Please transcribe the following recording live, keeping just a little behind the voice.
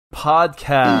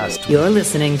Podcast. You're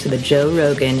listening to the Joe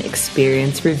Rogan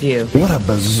Experience Review. What a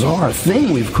bizarre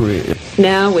thing we've created.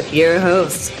 Now with your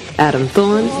hosts, Adam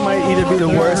Thorne. This might either be the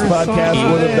worst podcast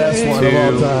or the best one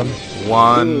of all time.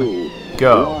 1,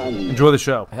 go. Enjoy the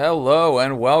show. Hello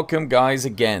and welcome, guys,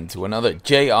 again to another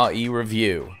JRE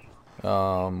review.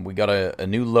 We got a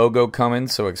new logo coming,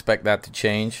 so expect that to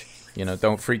change. You know,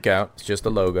 don't freak out. It's just a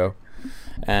logo.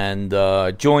 And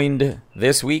joined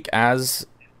this week, as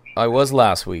I was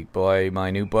last week, by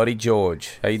my new buddy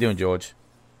George. How you doing, George?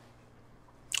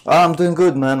 I'm doing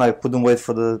good, man. I couldn't wait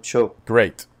for the show.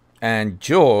 Great. And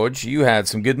George, you had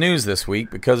some good news this week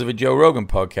because of a Joe Rogan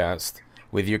podcast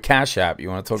with your Cash App. You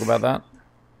want to talk about that?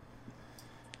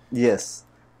 Yes.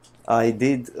 I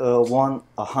did won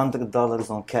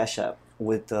 $100 on Cash App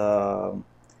with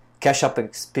Cash App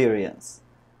Experience.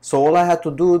 So all I had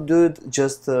to do, dude,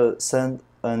 just send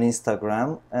an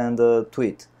Instagram and a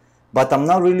tweet. But I'm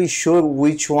not really sure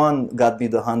which one got me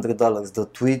the $100, the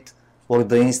tweet or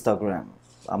the Instagram.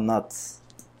 I'm not.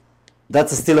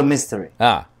 That's still a mystery.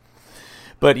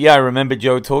 But yeah, I remember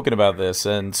Joe talking about this,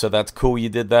 and so that's cool you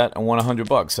did that and won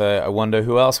 $100. I wonder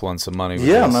who else won some money with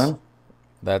this. Yeah, man.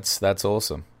 That's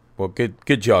awesome. Well,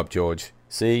 good job, George.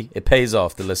 See, it pays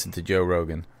off to listen to Joe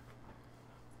Rogan.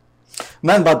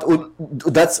 Man, but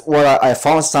that's what I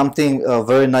found something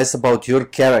very nice about your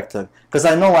character. Because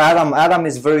I know Adam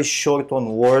is very short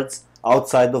on words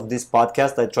outside of this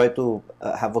podcast. I try to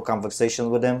have a conversation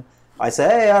with him. I say,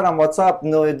 hey, Adam, what's up?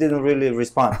 No, he didn't really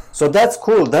respond. So that's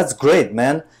cool. That's great,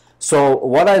 man. So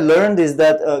what I learned is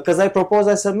that, because I proposed,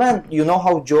 I said, man, you know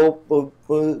how Joe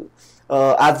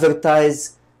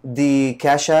advertised the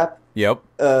Cash App? Yep.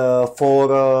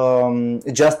 For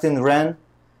Justin Wren,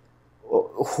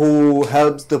 who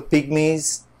helps the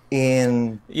pygmies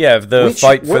in... Yeah,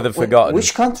 Fight for the Forgotten.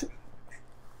 Which country?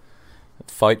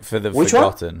 Fight for the Which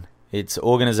Forgotten. One? Its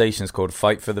organization's called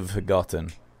Fight for the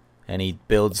Forgotten. And he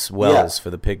builds wells for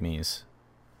the pygmies.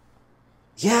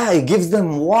 Yeah, he gives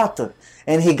them water.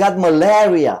 And he got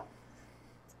malaria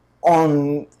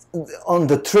on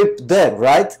the trip there,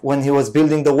 right? When he was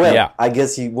building the well. Yeah. I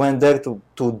guess he went there to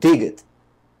dig it.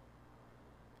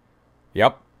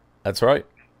 Yep, that's right.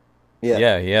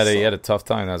 Yeah, he had a tough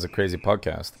time. That was a crazy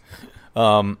podcast.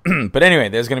 But anyway,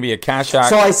 there's going to be a Cash App.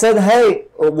 So I said, hey,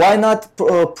 why not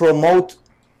promote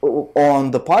on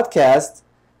the podcast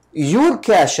your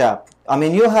Cash App? I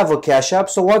mean, you have a Cash App,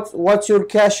 so what's your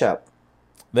Cash App?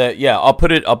 I'll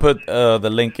put the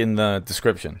link in the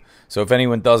description. So if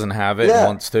anyone doesn't have it and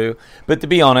wants to, but to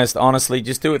be honestly,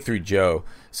 just do it through Joe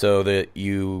so that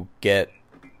you get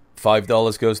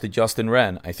 $5 goes to Justin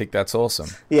Wren. I think that's awesome.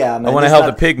 Yeah, man, I want to help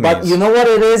the pygmies. But you know what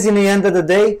it is in the end of the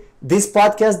day? This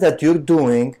podcast that you're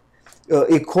doing,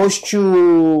 it costs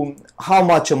you how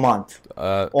much a month?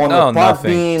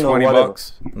 Nothing.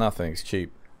 $20. Nothing. It's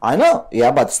cheap. I know.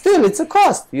 Yeah, but still, it's a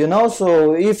cost. You know.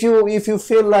 So if you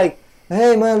feel like,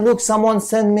 hey man, look, someone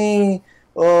sent me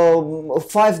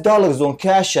 $5 on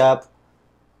Cash App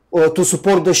to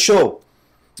support the show,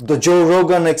 the Joe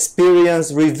Rogan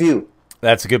Experience Review.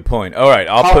 That's a good point. All right,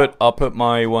 I'll put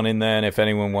my one in there, and if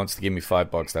anyone wants to give me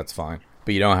 $5, that's fine.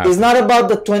 But you don't have. It's not about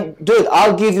the 20, dude.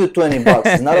 I'll give you $20.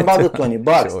 It's not about the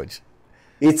 $20. George.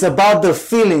 It's about the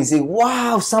feelings.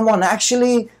 Wow, someone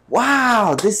actually.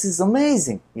 Wow, this is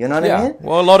amazing. You know what I mean?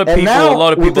 Well, a lot of people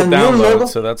download, logo,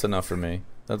 so that's enough for me.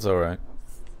 That's all right.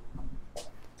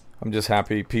 I'm just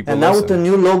happy people. And now listen. with the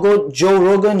new logo, Joe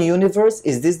Rogan Universe,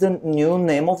 is this the new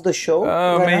name of the show?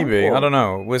 Maybe. I don't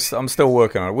know. I'm still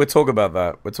working on it. We'll talk about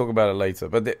that. We'll talk about it later.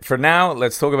 But for now,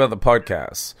 let's talk about the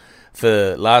podcast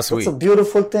for last week. It's a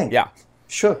beautiful thing. Yeah.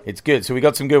 Sure. It's good. So we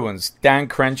got some good ones. Dan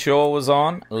Crenshaw was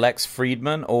on. Lex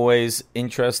Fridman, always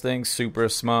interesting, super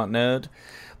smart nerd.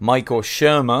 Michael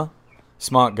Shermer,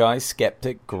 smart guy,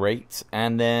 skeptic, great.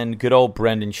 And then good old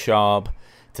Brendan Schaub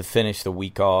to finish the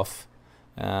week off.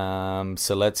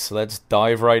 So let's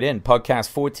dive right in.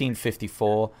 Podcast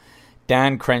 1454.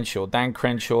 Dan Crenshaw. Dan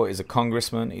Crenshaw is a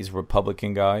congressman. He's a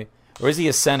Republican guy. Or is he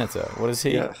a senator? What is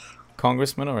he? Yeah.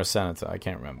 Congressman or a senator? I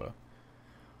can't remember.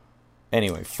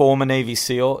 Anyway, former Navy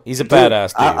SEAL. He's a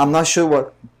badass dude. I'm not sure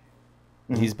what...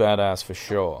 He's badass for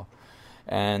sure.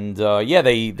 And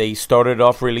they started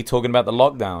off really talking about the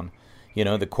lockdown. You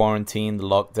know, the quarantine, the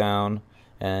lockdown,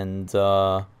 and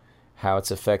how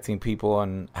it's affecting people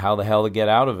and how the hell to get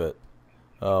out of it.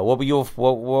 What were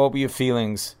your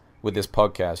feelings with this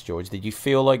podcast, George? Did you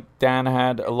feel like Dan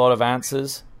had a lot of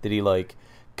answers? Did he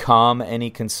calm any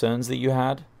concerns that you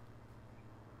had?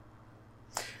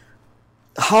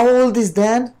 How old is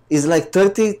Dan? Is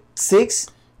 36?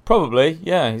 Probably,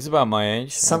 yeah. He's about my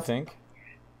age, I think.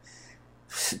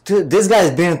 Dude, this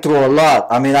guy's been through a lot.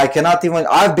 I mean, I've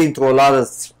been through a lot of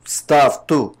stuff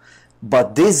too.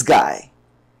 But this guy,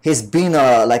 he's been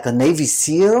like a Navy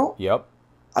SEAL. Yep.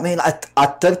 I mean,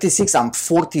 at 36, I'm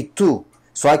 42.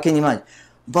 So I can imagine.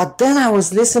 But then I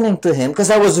was listening to him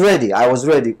because I was ready.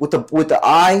 With the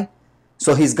eye.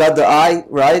 So he's got the eye,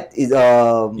 right?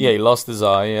 Yeah, he lost his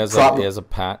eye. He has a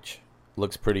patch.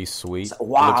 Looks pretty sweet.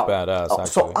 Wow. Looks badass,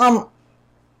 actually. So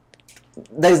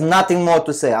there's nothing more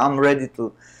to say. I'm ready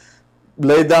to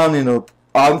lay down in a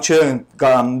armchair and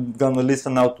I'm gonna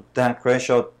listen now to Dan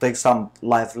Crenshaw, take some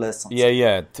life lessons.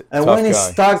 Yeah. And when he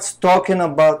starts talking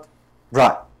about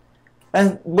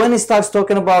with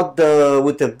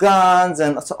the guns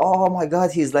and so, oh my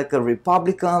God, he's like a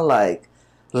Republican, like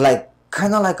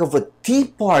kind of like of a Tea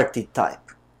Party type.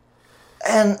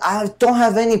 And I don't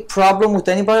have any problem with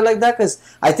anybody like that because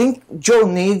I think Joe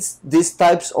needs these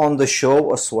types on the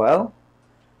show as well.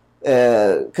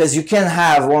 Because you can't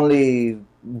have only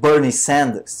Bernie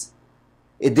Sanders.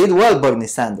 It did well, Bernie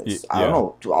Sanders. I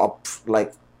don't know, up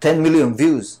like 10 million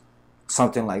views,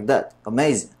 something like that.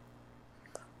 Amazing.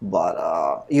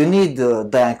 But you need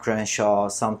Dan Crenshaw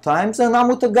sometimes, and I'm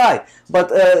with the guy.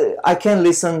 But I can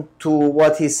listen to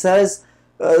what he says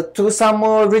to some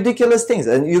ridiculous things,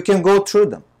 and you can go through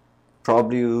them.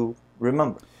 Probably you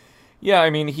remember. Yeah,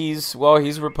 I mean, he's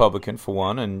Republican for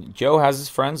one, and Joe has his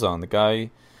friends on. The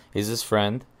guy is his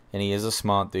friend, and he is a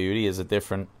smart dude. He has a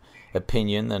different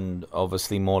opinion than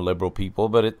obviously more liberal people,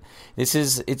 but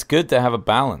it's good to have a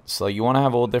balance. Like, you want to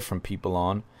have all different people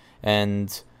on,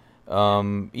 and I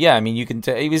mean, you can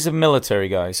he was a military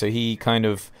guy, so he kind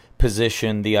of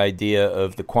positioned the idea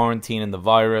of the quarantine and the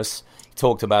virus. He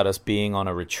talked about us being on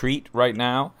a retreat right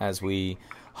now as we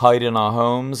hide in our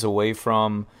homes away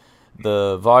from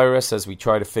the virus as we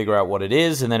try to figure out what it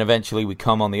is, and then eventually we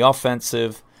come on the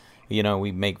offensive. You know,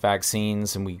 we make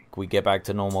vaccines and we get back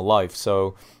to normal life.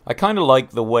 So I kind of like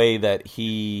the way that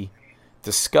he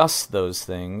discussed those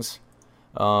things,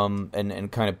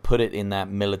 and kind of put it in that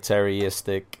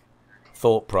militaristic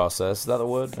thought process. Is that the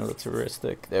word?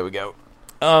 Militaristic. There we go.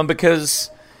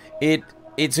 Because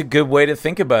it's a good way to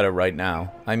think about it right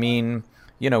now. I mean,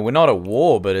 you know, we're not at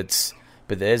war, but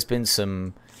there's been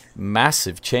some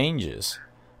massive changes,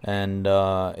 and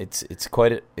it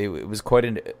was quite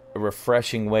a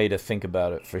refreshing way to think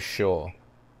about it, for sure.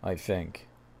 I think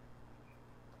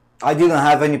I didn't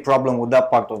have any problem with that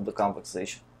part of the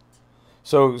conversation.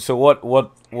 So what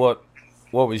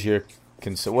was your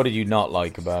concern? What did you not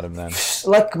like about him then?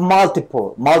 Like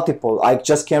multiple. I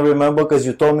just can't remember because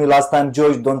you told me last time,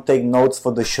 George, don't take notes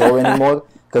for the show anymore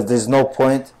because there's no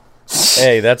point.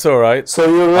 Hey, that's all right. So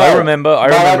you're right. I remember a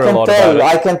lot about it.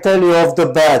 I can tell you off the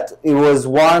bat, it was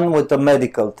one with the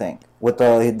medical thing. With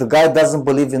the guy doesn't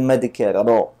believe in Medicare at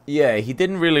all. Yeah, he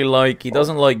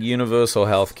doesn't like universal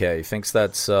healthcare. He thinks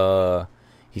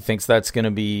that's going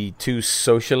to be too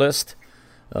socialist.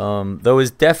 Though his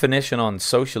definition on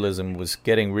socialism was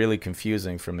getting really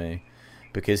confusing for me,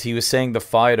 because he was saying the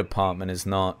fire department is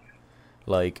not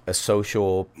like a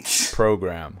social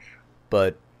program,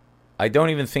 but I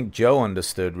don't even think Joe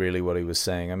understood really what he was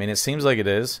saying. I mean, it seems like it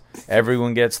is.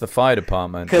 Everyone gets the fire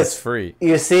department. It's free.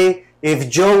 You see, if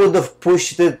Joe would have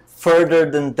pushed it further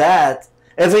than that,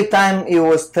 every time he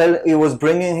was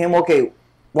bringing him, he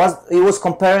was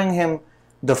comparing him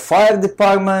the fire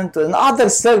department and other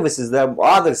services. There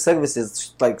are other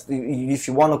services, like if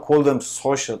you want to call them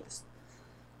socialist.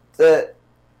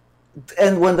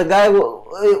 And when the guy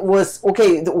was,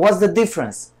 what's the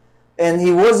difference? And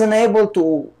he wasn't able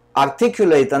to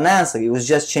articulate an answer. He was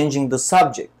just changing the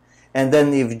subject. And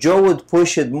then if Joe would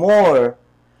push it more,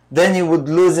 then you would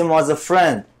lose him as a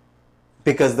friend.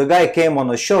 Because the guy came on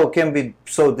a show, can be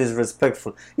so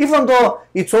disrespectful. Even though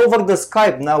it's over the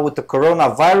Skype now with the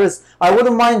coronavirus, I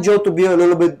wouldn't mind Joe to be a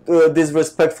little bit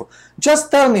disrespectful. Just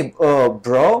tell me,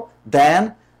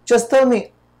 Dan, just tell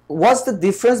me, what's the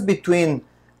difference between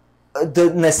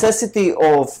the necessity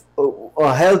of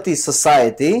a healthy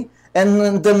society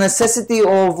and the necessity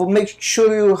of make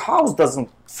sure your house doesn't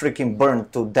freaking burn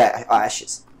to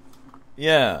ashes?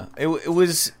 Yeah, it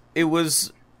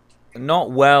was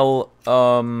not well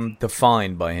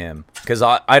defined by him, because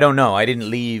I don't know. I didn't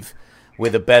leave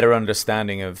with a better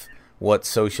understanding of what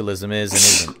socialism is and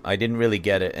isn't. I didn't really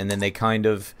get it, and then they kind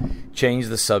of changed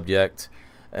the subject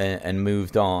and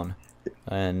moved on.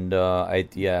 And I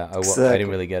didn't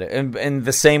really get it, and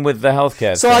the same with the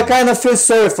healthcare. So thing. I kind of feel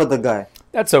sorry for the guy.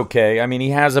 That's okay. I mean,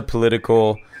 he has a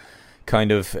political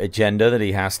kind of agenda that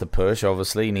he has to push.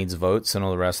 Obviously, he needs votes and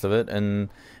all the rest of it. And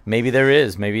maybe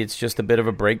maybe it's just a bit of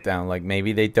a breakdown. Like,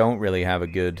 maybe they don't really have a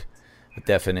good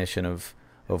definition of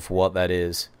what that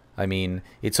is. I mean,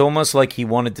 it's almost like he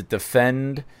wanted to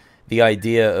defend the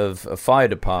idea of a fire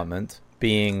department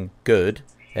being good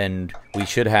and we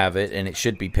should have it and it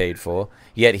should be paid for,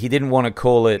 yet he didn't want to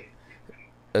call it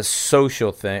a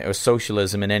social thing or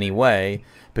socialism in any way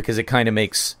because it kind of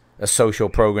makes a social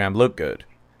program look good.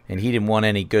 And he didn't want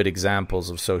any good examples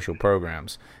of social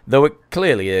programs, though it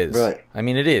clearly is. Right. I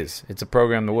mean, it is. It's a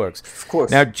program that works. Of course.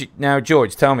 Now,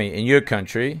 George, tell me, in your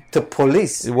country, the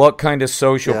police. what kind of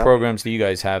social programs do you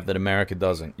guys have that America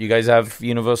doesn't? You guys have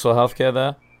universal health care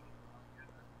there?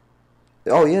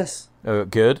 Oh, yes.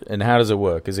 Good. And how does it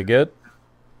work? Is it good?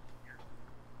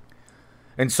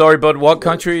 And sorry, but what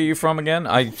country are you from again?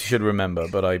 I should remember,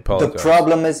 but I apologize. The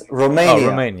problem is Romania. Oh,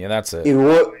 Romania, that's it. It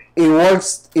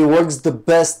works the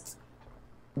best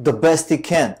it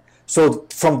can. So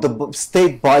from the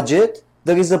state budget,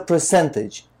 there is a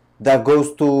percentage that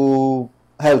goes to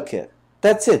healthcare.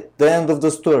 That's it. The end of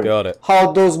the story. Got it.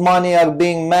 How those money are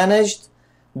being managed,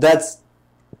 that's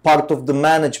part of the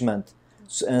management.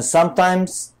 And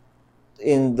sometimes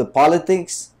in the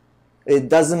politics, it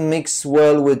doesn't mix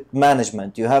well with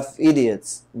management. You have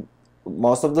idiots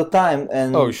most of the time,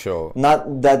 and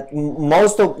not that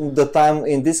most of the time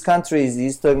in these countries,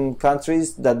 Eastern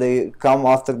countries, that they come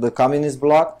after the communist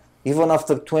bloc, even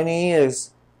after 20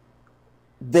 years,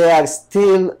 they are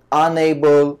still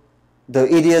unable. The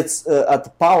idiots at the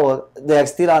power, they are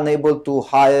still unable to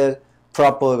hire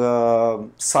proper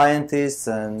scientists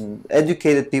and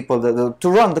educated people to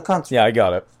run the country. Yeah, I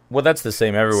got it. Well, that's the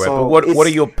same everywhere. So but what are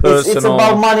your personal? It's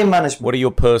about money management. What are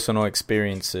your personal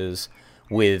experiences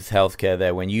with healthcare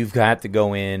there? When you've had to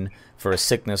go in for a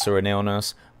sickness or an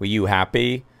illness, were you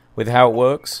happy with how it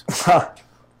works?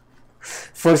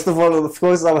 First of all, of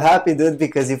course, I'm happy, dude,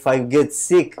 because if I get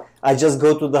sick, I just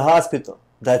go to the hospital.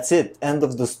 That's it. End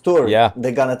of the story. Yeah.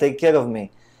 They're gonna take care of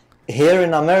me. Here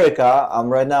in America, I'm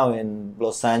right now in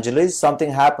Los Angeles.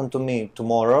 Something happened to me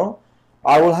tomorrow,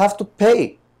 I will have to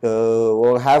pay.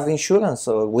 Or have insurance.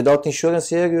 Without insurance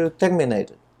here, you're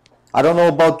terminated. I don't know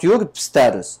about your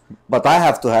status, but I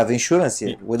have to have insurance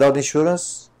here. Without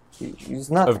insurance, it's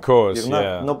not. Of course,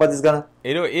 yeah. Nobody's gonna.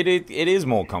 It is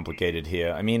more complicated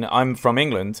here. I mean, I'm from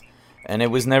England, and it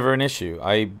was never an issue.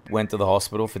 I went to the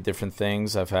hospital for different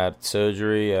things. I've had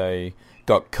surgery. I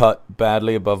got cut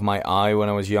badly above my eye when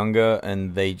I was younger,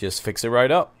 and they just fixed it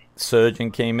right up. Surgeon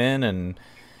came in and.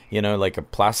 Like a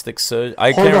plastic surgery.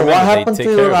 I can't remember. What happened to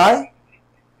your eye?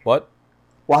 What?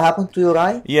 What happened to your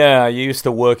eye? Yeah, I used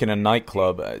to work in a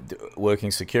nightclub,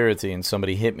 working security, and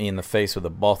somebody hit me in the face with a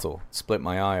bottle, split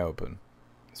my eye open.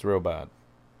 It's real bad.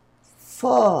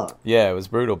 Fuck. Yeah, it was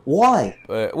brutal. Why?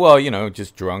 Well,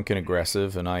 just drunk and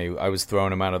aggressive, and I was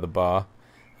throwing him out of the bar.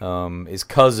 His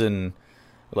cousin,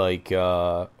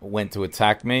 went to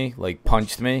attack me,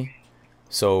 punched me.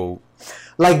 So.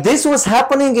 Like this was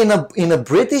happening in a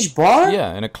British bar?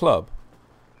 Yeah, in a club.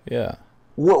 Yeah.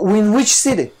 In which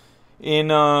city? In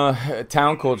a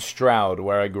town called Stroud,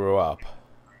 where I grew up.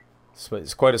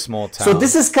 It's quite a small town. So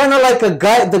this is kind of like a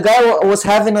guy. The guy was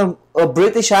having a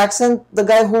British accent. The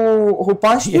guy who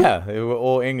punched you. Yeah, they were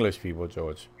all English people,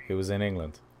 George. It was in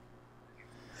England.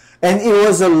 And it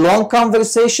was a long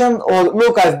conversation, or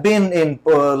look, I've been in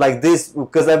like this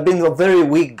because I've been a very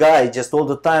weak guy, just all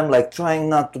the time, trying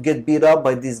not to get beat up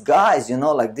by these guys,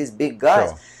 like these big guys.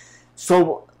 Sure.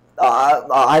 So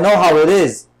I know how it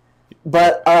is,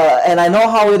 but and I know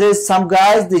how it is. Some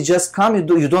guys, they just come,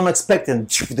 you don't expect them,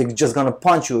 they're just gonna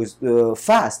punch you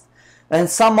fast. And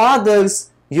some others,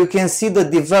 you can see the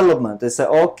development. They say,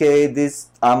 okay, this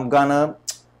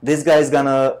guy is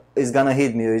gonna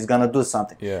hit me, or he's gonna do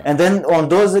something. Yeah. And then on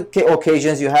those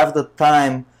occasions, you have the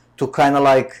time to kind of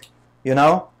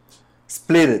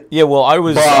split it. Yeah, well, I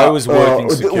was working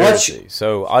security,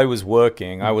 so I was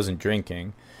working. I wasn't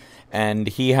drinking, and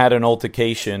he had an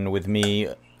altercation with me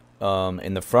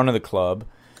in the front of the club.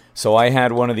 So I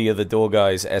had one of the other door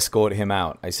guys escort him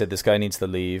out. I said, this guy needs to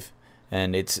leave,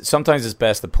 and sometimes it's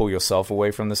best to pull yourself away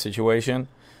from the situation.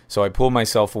 So I pulled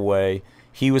myself away.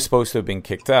 He was supposed to have been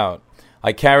kicked out.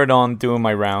 I carried on doing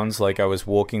my rounds like I was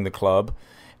walking the club,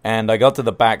 and I got to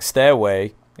the back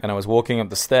stairway, and I was walking up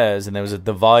the stairs, and there was a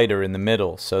divider in the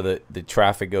middle so that the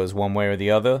traffic goes one way or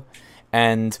the other.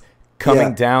 And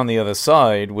coming down the other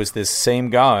side was this same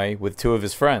guy with two of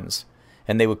his friends,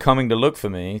 and they were coming to look for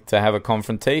me to have a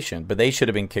confrontation, but they should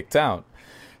have been kicked out.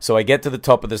 So I get to the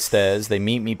top of the stairs. They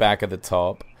meet me back at the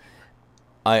top.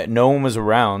 No one was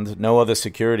around. No other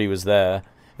security was there.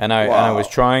 And I was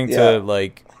trying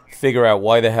to figure out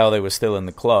why the hell they were still in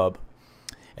the club,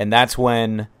 and that's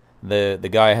when the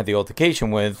guy I had the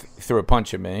altercation with threw a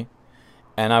punch at me,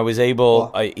 and I was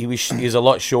able. He was a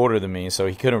lot shorter than me, so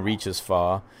he couldn't reach as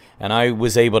far, and I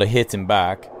was able to hit him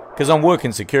back because I'm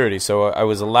working security, so I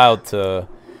was allowed to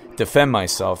defend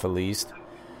myself at least.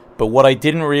 But what I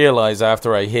didn't realize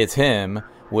after I hit him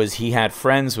was he had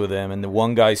friends with him, and the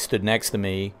one guy stood next to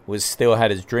me still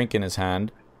had his drink in his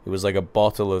hand. It was like a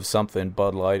bottle of something,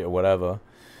 Bud Light or whatever.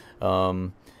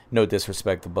 No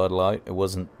disrespect to Bud Light. It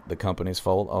wasn't the company's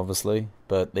fault, obviously.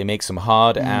 But they make some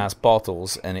hard-ass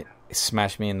bottles, and it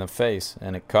smashed me in the face,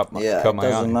 and it cut my eye. It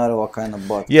doesn't matter what kind of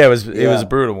bottle. Yeah, it was a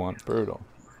brutal one. Brutal.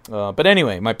 But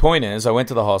anyway, my point is, I went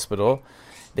to the hospital.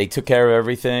 They took care of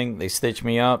everything. They stitched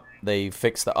me up. They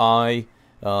fixed the eye.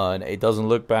 And it doesn't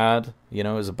look bad. You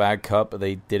know, it was a bad cut, but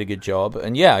they did a good job.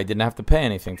 And yeah, I didn't have to pay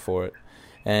anything for it.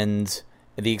 And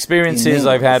the experiences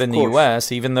I've had in the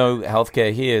US, even though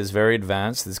healthcare here is very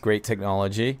advanced, there's great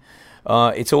technology,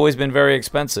 it's always been very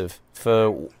expensive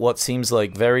for what seems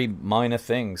like very minor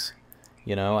things.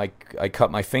 You know, I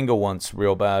cut my finger once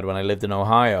real bad when I lived in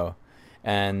Ohio,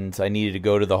 and I needed to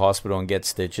go to the hospital and get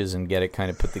stitches and get it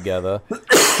kind of put together.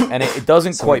 And it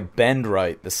doesn't quite bend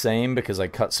right the same because I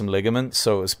cut some ligaments,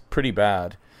 so it was pretty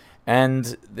bad.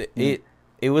 And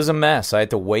it was a mess. I had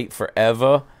to wait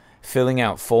forever filling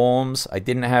out forms. I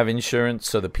didn't have insurance,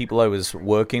 so the people I was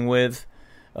working with,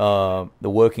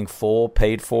 working for,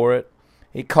 paid for it.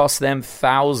 It cost them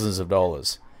thousands of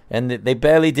dollars. And they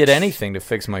barely did anything to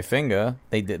fix my finger.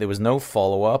 There was no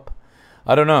follow-up.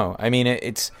 I don't know. I mean,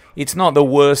 it's not the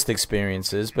worst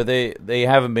experiences, but they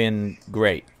haven't been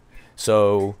great.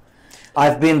 So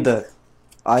I've been there,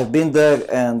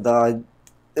 and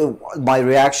my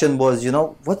reaction was,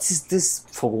 what is this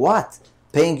for? What?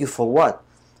 Paying you for what?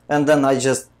 And then I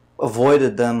just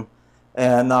avoided them.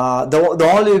 And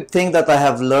the only thing that I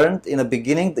have learned in the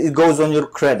beginning, it goes on your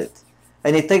credit,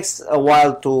 and it takes a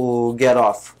while to get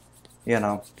off.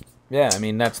 Yeah, I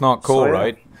mean, that's not cool,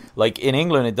 right? Like in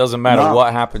England, it doesn't matter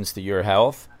what happens to your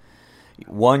health.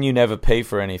 One, you never pay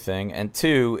for anything, and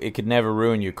two, it could never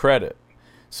ruin your credit.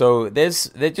 So there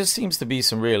just seems to be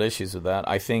some real issues with that.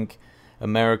 I think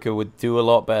America would do a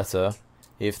lot better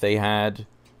if they had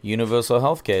universal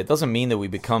health care. It doesn't mean that we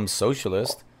become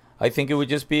socialist. I think it would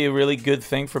just be a really good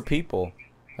thing for people.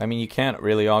 I mean, you can't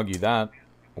really argue that.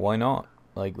 Why not?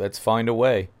 Like, let's find a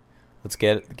way. Let's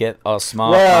get our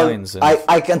smart minds. And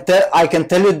I can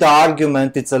tell you the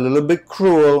argument. It's a little bit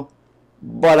cruel,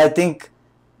 but I think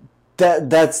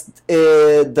that's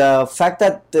the fact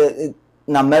that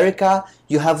in America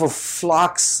you have a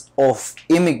flux of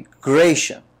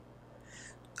immigration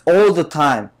all the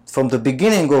time from the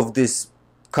beginning of this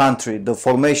country, the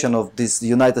formation of this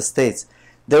United States.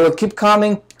 They will keep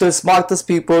coming, the smartest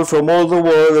people from all the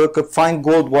world. They could find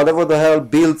gold, whatever the hell,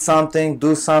 build something,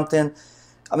 do something.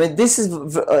 I mean, this is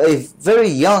a very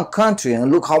young country,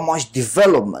 and look how much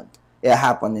development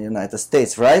happened in the United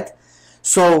States, right?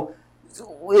 So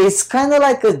it's kind of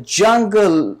like a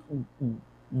jungle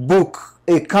book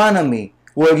economy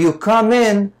where you come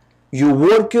in, you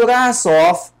work your ass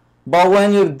off, but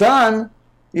when you're done,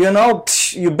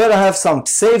 you better have some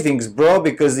savings, bro,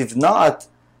 because if not,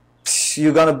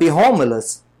 you're going to be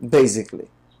homeless, basically.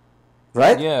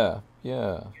 Right? Yeah.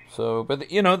 So, but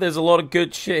there's a lot of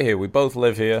good shit here. We both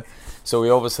live here, so we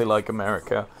obviously like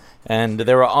America. And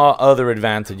there are other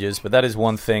advantages, but that is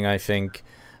one thing I think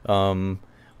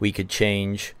we could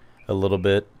change a little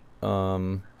bit.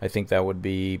 I think that would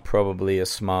be probably a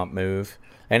smart move.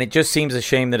 And it just seems a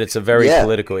shame that it's a very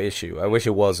political issue. I wish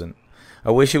it wasn't.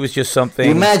 I wish it was just something.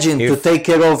 Imagine to take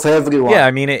care of everyone. Yeah,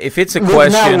 I mean, if it's a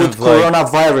question of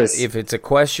coronavirus, if it's a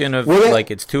question of like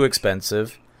it's too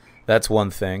expensive, that's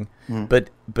one thing. But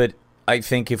I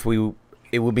think it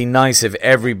would be nice if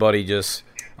everybody just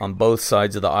on both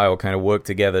sides of the aisle kind of worked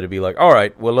together to be like, all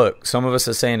right, well, look, some of us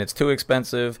are saying it's too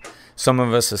expensive. Some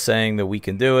of us are saying that we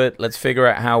can do it. Let's figure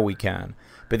out how we can.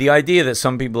 But the idea that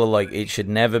some people are like, it should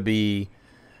never be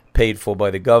paid for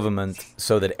by the government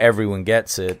so that everyone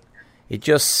gets it,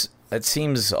 it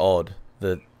seems odd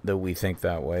that we think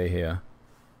that way here.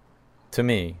 To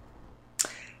me.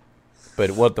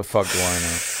 But what the fuck do I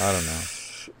know? I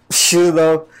don't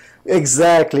know.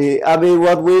 Exactly. I mean,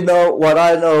 what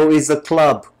I know is a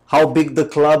club. How big the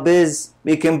club is,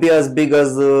 it can be as big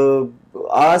as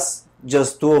us,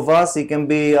 just two of us. It can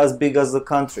be as big as the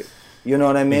country. You know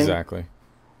what I mean? Exactly.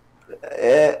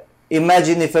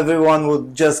 Imagine if everyone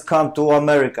would just come to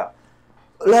America.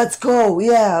 Let's go.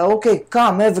 Yeah, okay,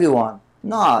 come everyone.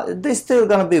 No, there's still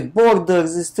gonna be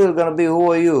borders. There's still gonna be,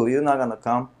 who are you? You're not gonna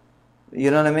come.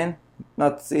 You know what I mean?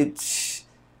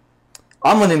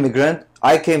 I'm an immigrant.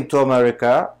 I came to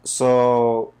America,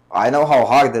 so I know how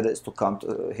hard it is to come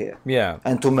to here. Yeah.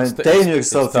 And to maintain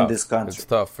yourself in tough. this country. It's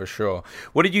tough, for sure.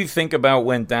 What did you think about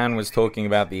when Dan was talking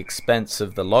about the expense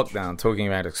of the lockdown, talking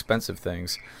about expensive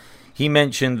things? He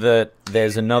mentioned that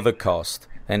there's another cost,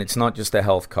 and it's not just a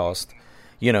health cost.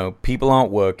 You know, people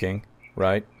aren't working,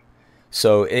 right?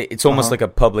 So it's almost like a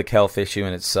public health issue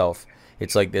in itself.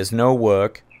 It's like there's no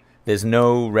work, there's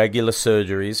no regular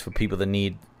surgeries for people that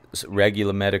need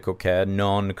regular medical care,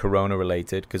 non-corona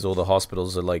related, because all the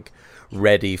hospitals are like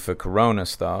ready for corona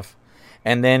stuff.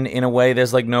 And then in a way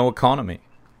there's like no economy.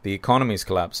 The economy's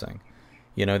collapsing.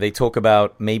 You know, they talk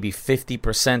about maybe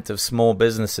 50% of small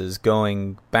businesses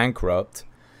going bankrupt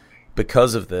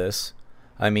because of this.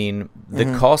 I mean,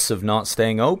 the costs of not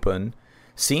staying open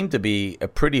seem to be a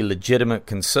pretty legitimate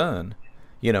concern.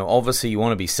 You know, obviously you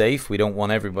want to be safe. We don't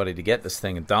want everybody to get this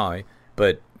thing and die.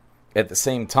 But at the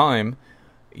same time,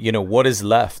 you know, what is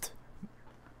left?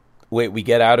 We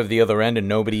get out of the other end and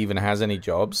nobody even has any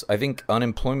jobs. I think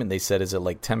unemployment, they said, is at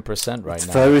like 10% right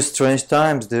now. Very strange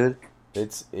times, dude.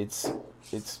 It's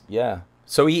yeah.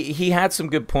 So he had some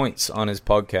good points on his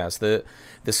podcast.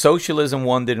 The socialism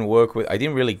one didn't work with. I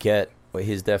didn't really get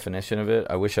his definition of it.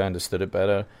 I wish I understood it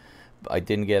better. I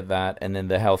didn't get that. And then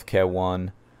the healthcare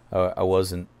one, it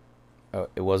wasn't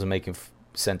making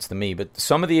sense to me. But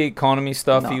some of the economy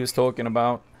stuff he was talking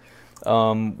about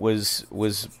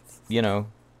was you know,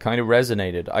 kind of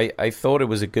resonated. I thought it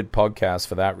was a good podcast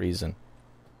for that reason.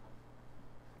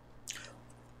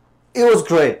 It was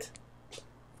great.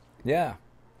 Yeah.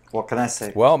 What can I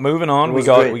say? Well, moving on, we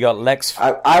got Lex.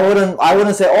 I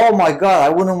wouldn't say, oh my god, I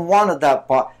wouldn't want that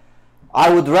part.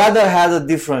 I would rather have a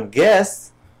different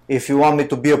guest if you want me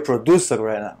to be a producer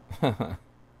right now.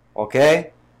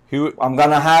 Okay? I'm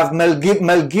gonna have Mel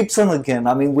Gibson again.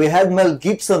 I mean, we had Mel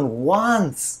Gibson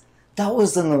once. That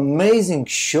was an amazing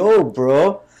show,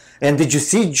 bro. And did you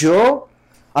see Joe?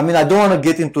 I mean, I don't want to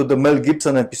get into the Mel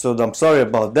Gibson episode. I'm sorry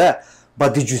about that.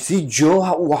 But did you see Joe,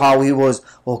 how he was,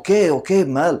 okay,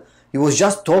 Mel. He was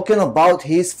just talking about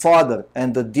his father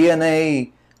and the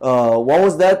DNA, what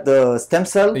was that? The stem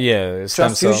cell? Yeah,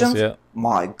 stem cells, yeah.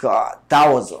 My God,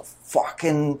 that was a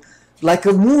fucking, like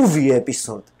a movie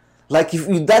episode. Like, if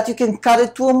you can cut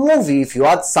it to a movie. If you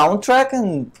add soundtrack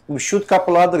and we shoot a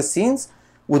couple other scenes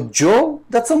with Joe,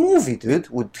 that's a movie, dude.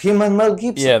 With him and Mel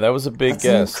Gibson. Yeah, that was a big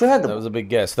guess. Incredible. That was a big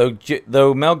guess.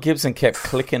 Though Mel Gibson kept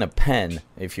clicking a pen,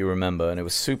 if you remember, and it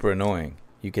was super annoying.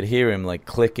 You could hear him like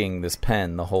clicking this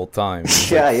pen the whole time.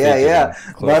 Yeah.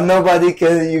 But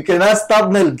you cannot stop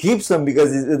Mel Gibson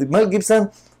because Mel Gibson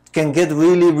can get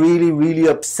really, really, really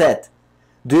upset.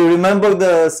 Do you remember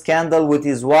the scandal with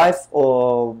his wife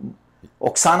or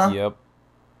Oksana? Yep.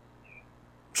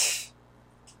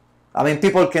 I mean,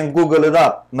 people can Google it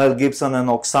up. Mel Gibson and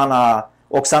Oksana.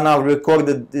 Oksana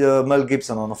recorded Mel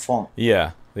Gibson on the phone.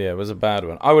 Yeah, it was a bad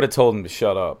one. I would have told him to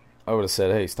shut up. I would have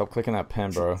said, hey, stop clicking that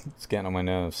pen, bro. It's getting on my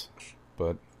nerves.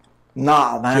 But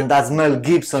nah, man, that's Mel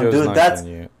Gibson, dude. Nice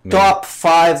that's top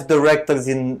 5 directors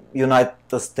in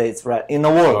United States, right? In the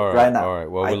world right now. All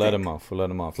right, well, we'll let him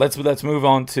off. Let's move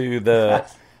on to the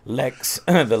Lex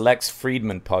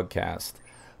Fridman podcast.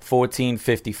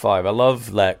 1455. I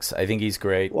love Lex. I think he's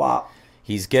great. Wow.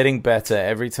 He's getting better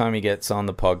every time he gets on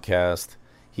the podcast.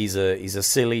 He's a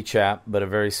silly chap, but a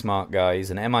very smart guy. He's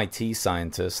an MIT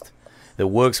scientist that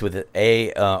works with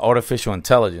artificial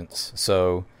intelligence.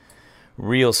 So,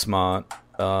 real smart.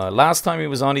 Last time he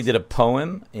was on, he did a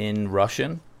poem in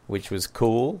Russian, which was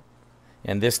cool.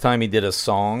 And this time he did a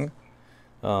song.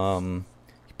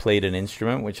 He played an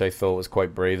instrument, which I thought was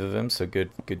quite brave of him. So good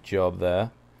job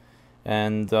there.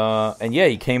 And yeah,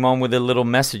 he came on with a little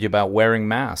message about wearing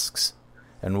masks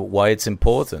and why it's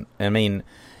important. I mean,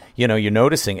 you know, you're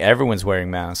noticing everyone's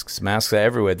wearing masks. Masks are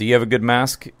everywhere. Do you have a good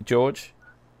mask, George?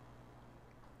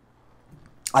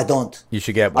 I don't. You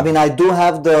should get one. I mean, I do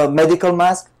have the medical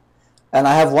mask, and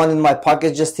I have one in my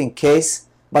pocket just in case,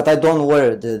 but I don't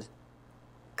wear it, dude.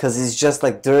 Because it's just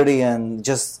like dirty, and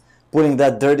just putting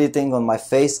that dirty thing on my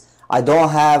face. I don't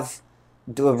have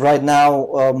right now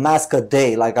a mask a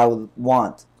day like I would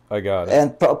want. I got it.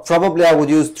 And probably I would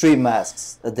use 3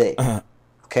 masks a day.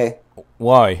 Okay?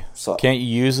 Why? So, can't you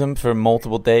use them for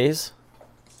multiple days?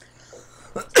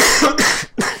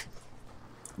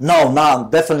 No,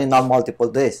 definitely not multiple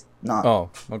days. No.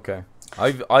 Oh, okay.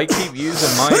 I keep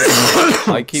using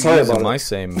my my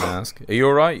same mask. Are you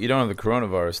all right? You don't have the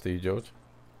coronavirus, do you, George?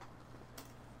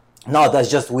 No, that's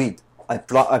just weed. I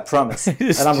promise.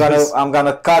 And I'm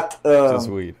gonna cut. Just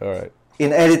weed. All right.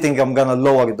 In editing, I'm gonna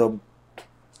lower the.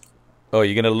 Oh,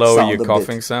 you're gonna lower your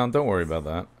coughing sound? Don't worry about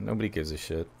that. Nobody gives a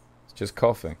shit. It's just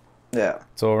coughing. Yeah.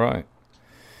 It's all right.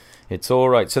 It's all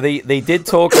right. So they did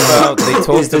talk about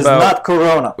This is not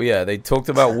Corona. Yeah, they talked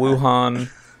about Wuhan,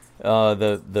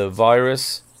 the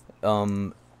virus,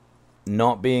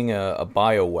 not being a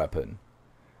bioweapon.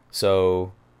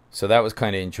 So that was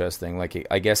kind of interesting. Like,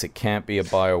 I guess it can't be a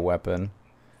bioweapon,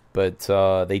 but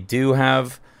they do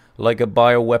have like a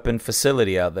bioweapon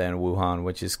facility out there in Wuhan,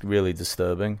 which is really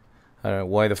disturbing. I don't know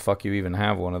why the fuck you even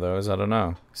have one of those. I don't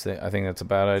know. I think that's a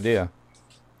bad idea.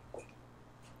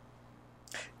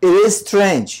 It is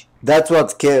strange. That's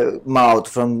what came out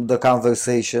from the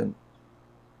conversation.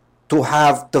 To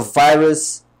have the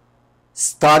virus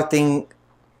starting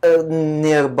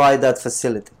nearby that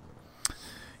facility.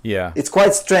 Yeah. It's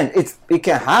quite strange. It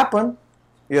can happen,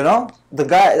 you know.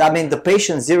 The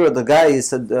patient zero, the guy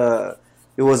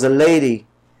it was a lady,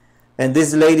 and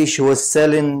this lady, she was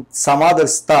selling some other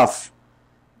stuff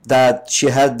that she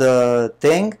had the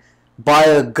thing by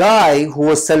a guy who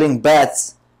was selling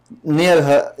bats near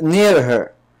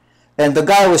her, and the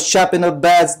guy was chopping up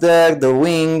bats there, the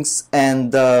wings,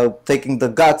 and taking the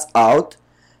guts out.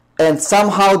 And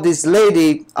somehow this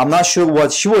lady, I'm not sure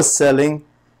what she was selling,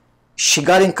 she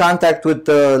got in contact with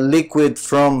the liquid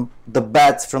from the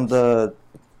bats from the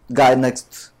guy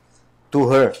next to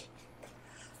her,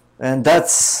 and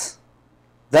that's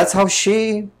how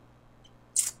she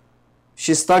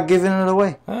started giving it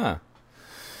away.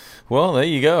 Well, there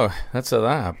you go. That's how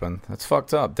that happened. That's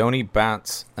fucked up. Don't eat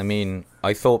bats. I mean,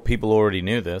 I thought people already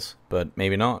knew this, but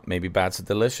maybe not. Maybe bats are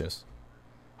delicious.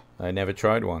 I never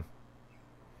tried one.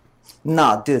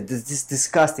 Nah, dude, this is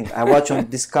disgusting. I watch on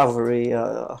Discovery.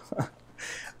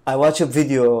 I watch a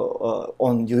video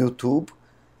on YouTube.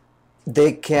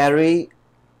 They carry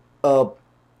a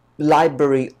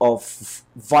library of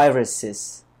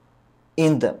viruses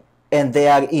in them, and they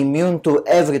are immune to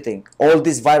everything. All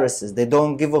these viruses, they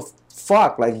don't give a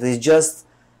fuck. Like they're just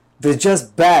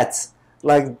bats.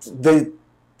 Like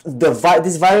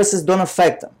these viruses don't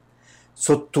affect them.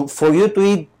 So for you to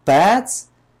eat bats,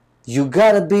 you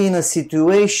gotta be in a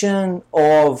situation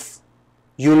of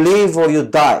you live or you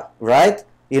die, right?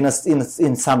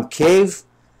 In some cave,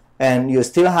 and you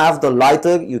still have the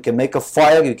lighter. You can make a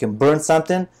fire. You can burn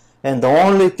something, and the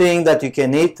only thing that you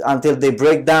can eat until they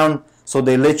break down, so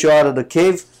they let you out of the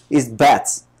cave, is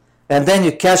bats. And then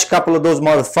you catch a couple of those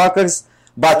motherfuckers,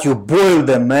 but you boil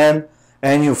them, man,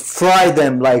 and you fry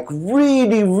them like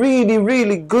really, really,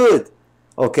 really good.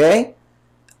 Okay?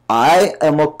 I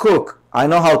am a cook. I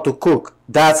know how to cook.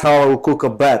 That's how I would cook a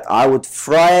bat. I would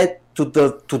fry it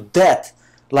to death.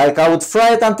 Like I would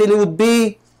fry it until it would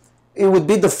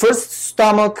be the first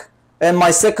stomach, and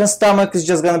my second stomach is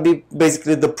just gonna be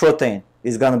basically the protein.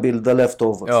 It's gonna be the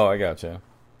leftovers. Oh, I gotcha.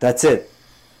 That's it.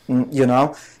 You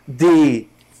know, the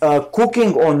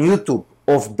cooking on YouTube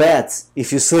of bats.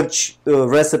 If you search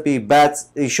recipe bats,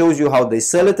 it shows you how they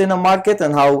sell it in a market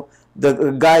and how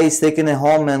the guy is taking it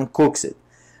home and cooks it.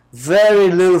 Very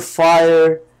little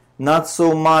fire, not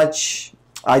so much.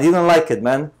 I didn't like it,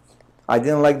 man. I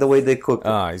didn't like the way they cooked it.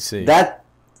 Ah, I see.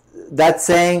 That's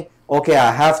saying, okay,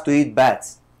 I have to eat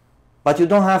bats. But you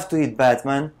don't have to eat bats,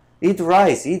 man. Eat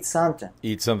rice, eat something.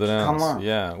 Eat something else. Come on.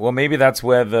 Yeah. Well, maybe that's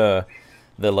where the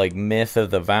like myth of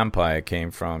the vampire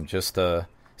came from, just to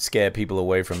scare people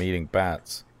away from eating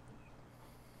bats.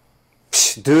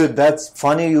 Dude, that's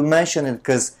funny you mention it,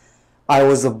 because I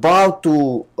was about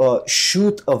to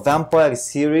shoot a vampire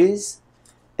series,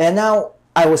 and now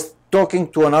I was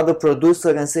talking to another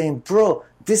producer and saying, bro,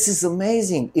 this is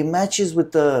amazing. It matches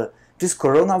with this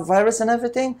coronavirus and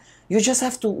everything. We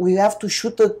have to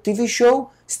shoot a TV show,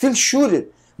 still shoot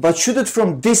it, but shoot it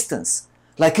from distance.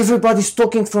 Like everybody's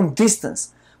talking from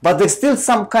distance, but there's still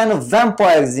some kind of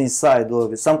vampires inside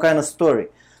or some kind of story.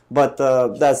 But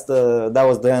that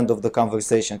was the end of the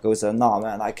conversation. Because we said, no,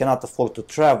 man, I cannot afford to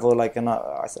travel. I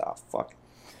said, oh, fuck.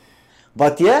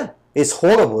 But yeah, it's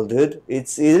horrible, dude.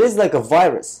 It is like a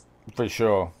virus. For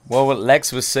sure. Well, what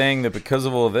Lex was saying, that because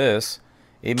of all this,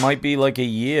 it might be like a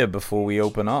year before we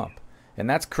open up. And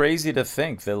that's crazy to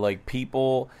think that like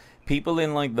people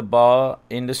in like the bar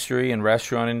industry and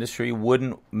restaurant industry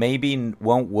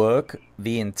won't work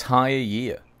the entire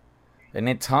year. An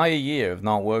entire year of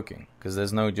not working because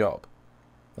there's no job.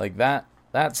 Like that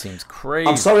seems crazy.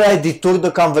 I'm sorry I detoured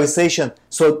the conversation.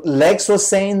 So Lex was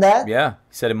saying that? Yeah.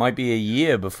 He said it might be a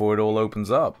year before it all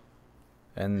opens up.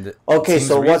 And okay,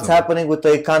 so reasonable. What's happening with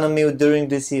the economy during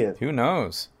this year? Who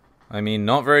knows? I mean,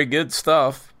 not very good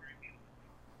stuff.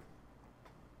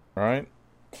 Right?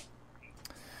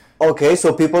 Okay,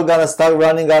 so people gonna start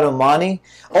running out of money.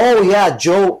 Oh yeah,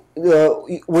 Joe,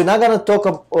 we're not gonna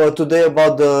talk today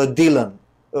about the Dylan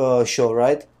show,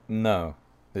 right? No.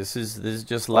 This is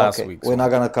just last Okay, week's we're one. not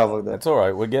gonna cover that. That's all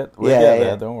right. We'll get Yeah.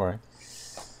 there. Don't worry.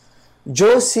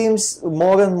 Joe seems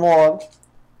more and more,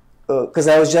 because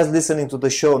I was just listening to the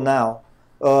show now,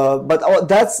 but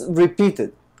that's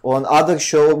repeated on other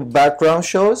background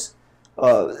shows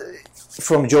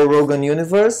from Joe Rogan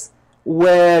universe,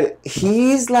 where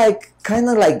he's like kind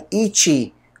of like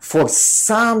itchy for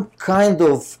some kind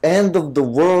of end of the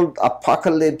world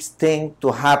apocalypse thing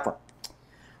to happen.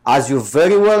 As you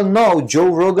very well know, Joe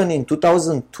Rogan in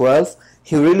 2012,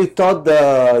 he really thought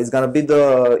it's gonna be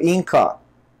the Inca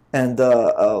and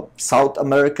the South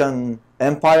American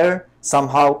Empire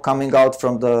somehow coming out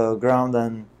from the ground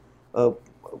and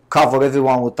cover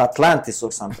everyone with Atlantis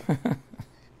or something.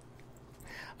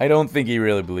 I don't think he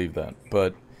really believed that,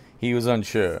 but he was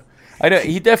unsure.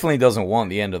 He definitely doesn't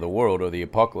want the end of the world or the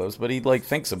apocalypse, but he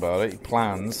thinks about it. He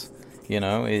plans.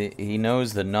 He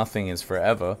knows that nothing is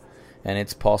forever, and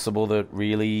it's possible that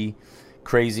really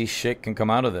crazy shit can come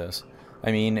out of this.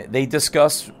 I mean, they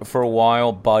discussed for a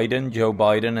while Joe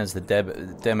Biden, as the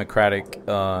Democratic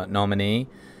nominee,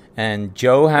 and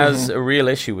Joe has a real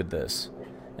issue with this,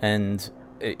 and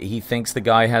he thinks the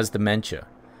guy has dementia,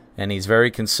 and he's very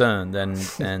concerned,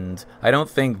 and I don't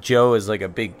think Joe is like a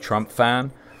big Trump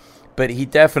fan, but he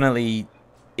definitely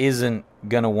isn't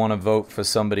going to want to vote for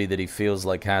somebody that he feels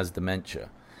like has dementia.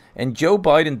 And Joe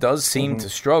Biden does seem to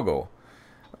struggle,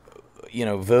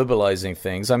 verbalizing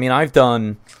things. I mean, I've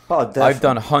done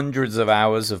hundreds of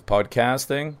hours of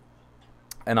podcasting,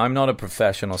 and I'm not a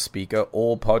professional speaker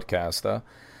or podcaster,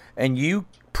 and you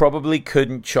probably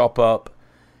couldn't chop up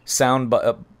sound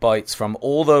bites from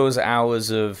all those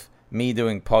hours of me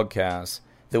doing podcasts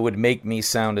that would make me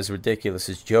sound as ridiculous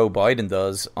as Joe Biden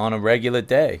does on a regular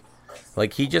day.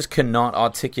 Like, he just cannot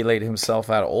articulate himself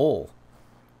at all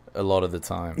a lot of the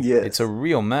time. Yes. It's a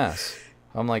real mess.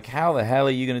 I'm like, how the hell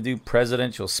are you going to do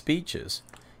presidential speeches?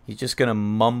 He's just going to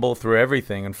mumble through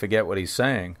everything and forget what he's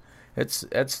saying. That's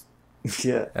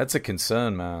a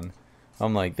concern, man.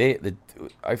 I'm like,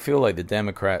 I feel like the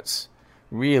Democrats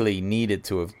really needed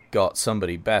to have got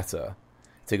somebody better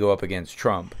to go up against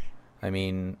Trump. I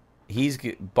mean,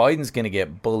 Biden's going to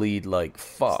get bullied like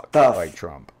fuck by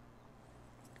Trump.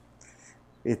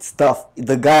 It's tough.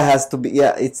 The guy has to be...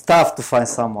 Yeah, it's tough to find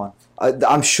someone.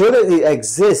 I'm sure that it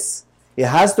exists. It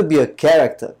has to be a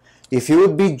character. If he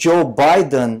would be Joe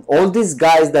Biden, all these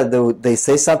guys that they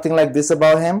say something like this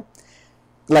about him,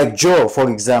 like Joe, for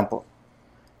example,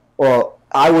 or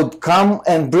I would come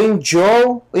and bring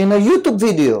Joe in a YouTube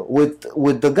video with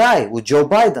the guy, with Joe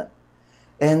Biden.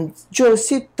 And Joe,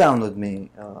 sit down with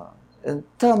me and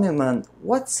tell me, man,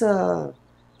 what's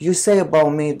you say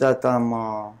about me that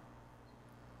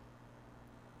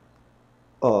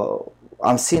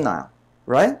I'm senile,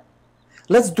 right?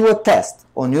 Let's do a test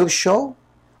on your show.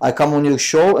 I come on your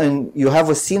show and you have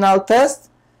a senile test,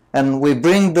 and we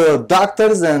bring the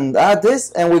doctors and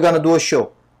this, and we're gonna do a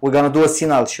show. We're gonna do a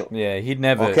senile show. Yeah, he'd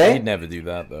never do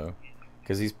that though,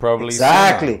 because he's probably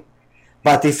exactly. senile.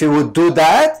 But if he would do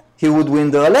that, he would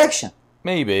win the election.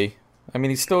 Maybe. I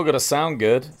mean, he's still got to sound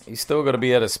good. He's still got to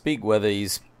be able to speak, whether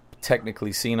he's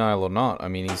technically senile or not. I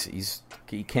mean,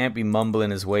 he can't be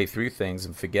mumbling his way through things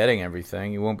and forgetting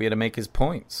everything. He won't be able to make his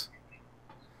points.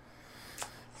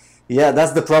 Yeah,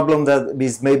 that's the problem that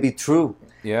is maybe true.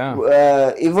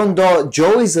 Yeah. Even though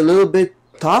Joe is a little bit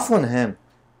tough on him,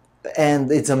 and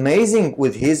it's amazing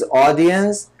with his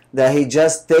audience that he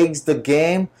just takes the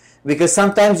game, because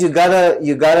sometimes you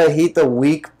gotta hit a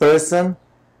weak person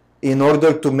in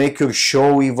order to make your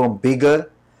show even bigger.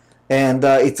 And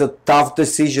it's a tough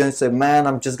decision. Say, man,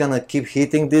 I'm just gonna keep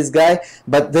hitting this guy.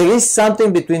 But there is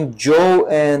something between Joe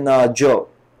and Joe.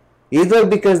 Either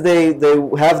because they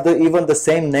have even the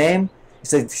same name. He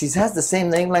said he has the same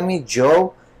name like me,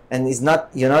 Joe, and he's not.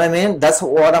 You know what I mean? That's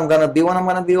what I'm gonna be when I'm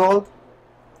gonna be old.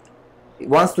 He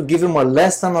wants to give him a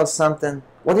lesson or something.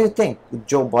 What do you think with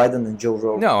Joe Biden and Joe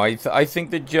Rogan? No, I think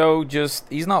that Joe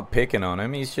he's not picking on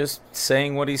him. He's just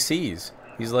saying what he sees.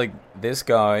 He's like, this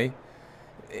guy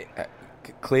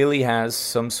clearly has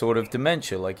some sort of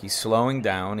dementia. Like, he's slowing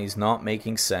down. He's not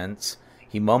making sense.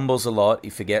 He mumbles a lot. He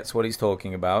forgets what he's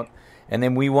talking about. And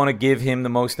then we want to give him the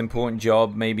most important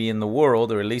job maybe in the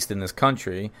world, or at least in this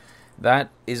country. That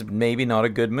is maybe not a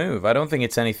good move. I don't think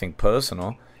it's anything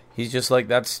personal. He's just like,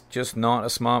 that's just not a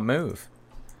smart move.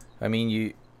 I mean,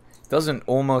 it doesn't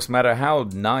almost matter how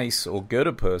nice or good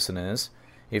a person is.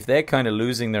 If they're kind of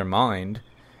losing their mind,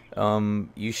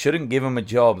 you shouldn't give them a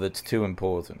job that's too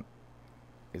important.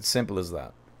 It's simple as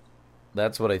that.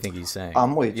 That's what I think he's saying.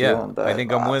 I'm with you on that. I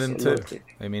think I'm with him too. Absolutely.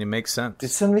 I mean, it makes sense.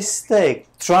 It's a mistake.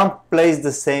 Trump plays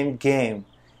the same game.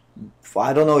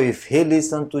 I don't know if he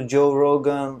listened to Joe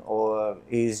Rogan or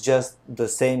is just the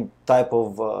same type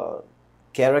of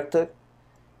character.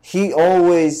 He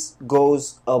always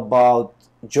goes about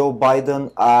Joe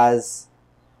Biden as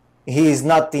he is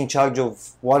not in charge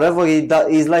of whatever he does.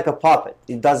 He's like a puppet.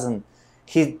 He doesn't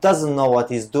know what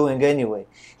he's doing anyway.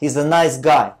 He's a nice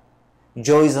guy.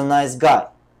 Joe is a nice guy,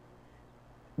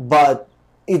 but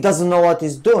he doesn't know what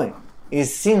he's doing.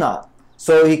 He's senile,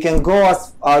 so he can go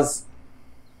as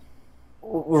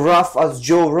rough as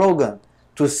Joe Rogan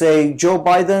to say Joe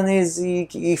Biden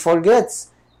he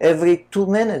forgets every 2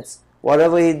 minutes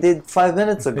whatever he did 5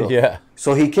 minutes ago. Yeah.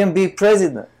 So he can be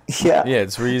president. Yeah. Yeah,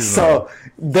 it's reasonable. So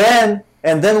then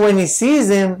when he sees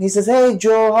him, he says, "Hey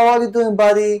Joe, how are you doing,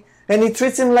 buddy?" And he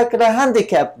treats him like a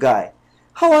handicapped guy.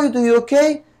 "How are you doing? You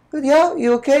okay? Good. Yeah,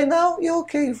 you okay now? You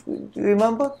okay? Do you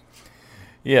remember?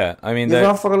 Yeah, I mean, You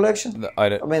run for election?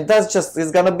 I mean,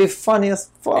 it's gonna be funny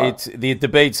as fuck. The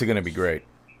debates are going to be great.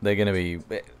 They're going to be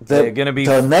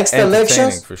the next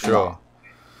elections for sure. No.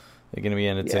 They're going to be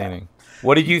entertaining. Yeah.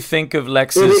 What did you think of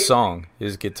Lex's song,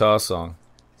 his guitar song?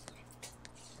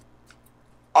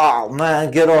 Oh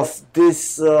man, get off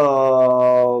this! Is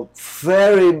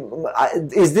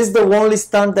this the only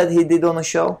stunt that he did on the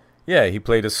show? Yeah, he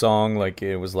played a song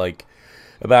it was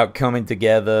about coming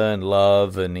together and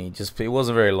love, and it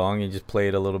wasn't very long. He just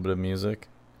played a little bit of music.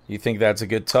 You think that's a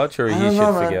good touch, or he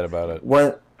should forget about it?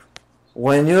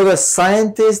 When you're a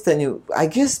scientist, and I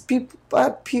guess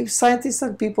scientists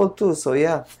are people too. So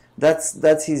yeah,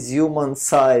 that's his human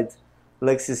side,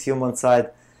 Lex's human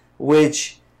side,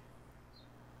 which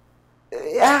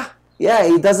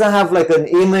he doesn't have like an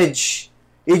image.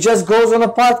 He just goes on a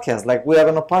podcast, like we are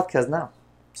on a podcast now.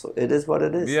 So it is what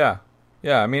it is. Yeah.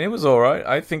 Yeah, I mean, it was all right.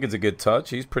 I think it's a good touch.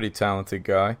 He's a pretty talented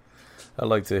guy. I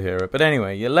like to hear it. But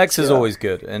anyway, Lex is always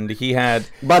good. And he had...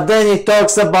 But then he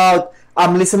talks about...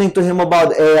 I'm listening to him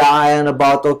about AI and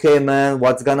about, okay, man,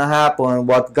 what's going to happen?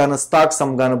 What kind of stocks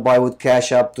I'm going to buy with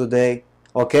Cash App today?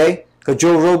 Okay? Because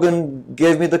Joe Rogan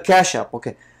gave me the Cash App.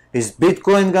 Okay. Is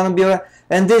Bitcoin going to be...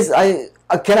 And this,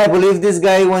 can I believe this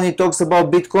guy when he talks about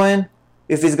Bitcoin?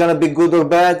 If it's going to be good or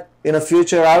bad in the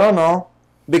future? I don't know.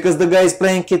 Because the guy is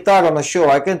playing guitar on a show.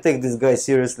 I can take this guy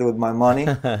seriously with my money.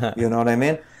 You know what I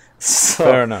mean? So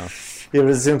fair enough. He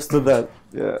resumes to that.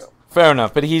 Yeah. Fair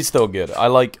enough, but he's still good. I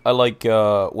like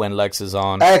when Lex is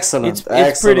on. Excellent.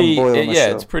 It's pretty.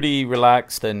 It's pretty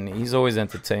relaxed, and he's always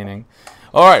entertaining.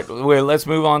 All right, let's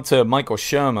move on to Michael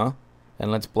Shermer,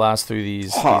 and let's blast through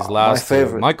these last. My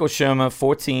favorite. Michael Shermer,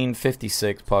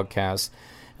 1456 podcast.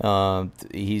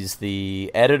 He's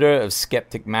the editor of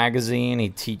Skeptic Magazine. He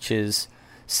teaches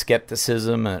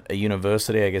skepticism at a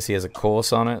university. I guess he has a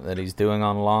course on it that he's doing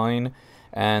online.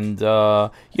 And, a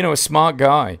smart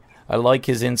guy. I like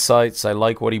his insights. I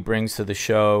like what he brings to the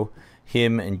show.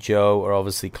 Him and Joe are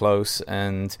obviously close.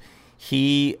 And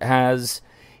he has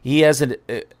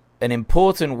an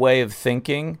important way of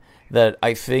thinking that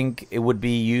I think it would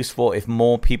be useful if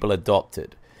more people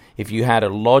adopted. If you had a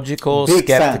logical,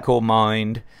 skeptical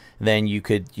mind, then you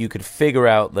could figure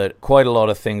out that quite a lot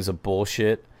of things are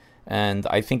bullshit. And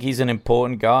I think he's an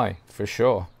important guy, for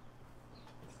sure.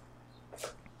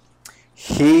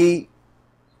 He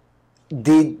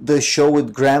did the show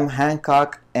with Graham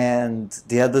Hancock and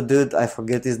the other dude, I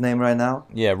forget his name right now.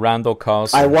 Yeah, Randall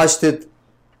Carlson. I watched it.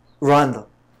 Randall.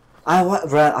 I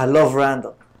love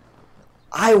Randall.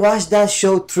 I watched that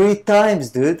show 3 times,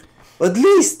 dude. At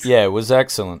least. Yeah, it was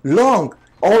excellent. Long.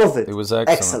 All of it. It was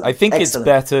excellent. I think it's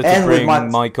better to bring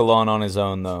Michael on his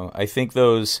own, though. I think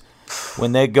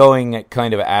when they're going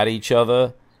kind of at each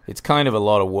other, it's kind of a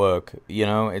lot of work.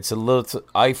 It's a little...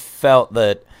 I felt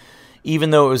that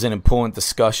even though it was an important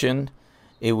discussion,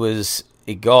 it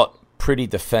got pretty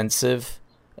defensive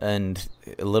and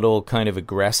a little kind of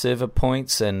aggressive at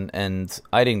points, and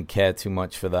I didn't care too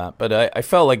much for that. But I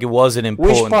felt like it was an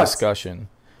important discussion.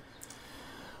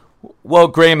 Well,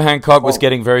 Graham Hancock was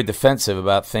getting very defensive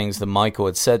about things that Michael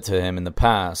had said to him in the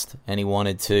past, and he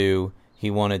wanted to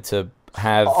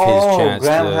have his chance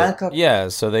Graham Hancock. Yeah,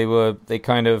 so it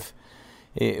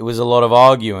was a lot of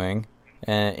arguing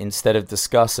instead of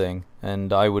discussing,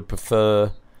 and I would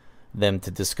prefer them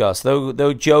to discuss.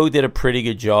 Though Joe did a pretty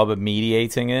good job of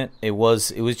mediating it, it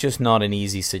was just not an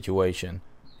easy situation.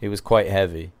 It was quite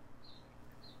heavy.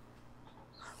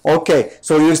 Okay,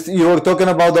 so you were talking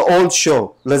about the old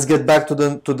show. Let's get back to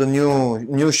the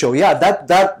new show. Yeah,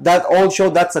 that old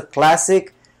show, that's a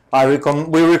classic.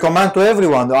 We recommend to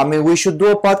everyone. I mean, we should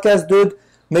do a podcast, dude.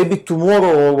 Maybe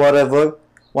tomorrow or whatever.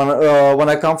 When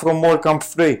I come from work, I'm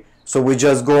free. So we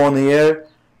just go on the air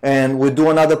and we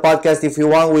do another podcast. If you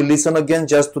want, we listen again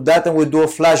just to that, and we do a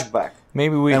flashback.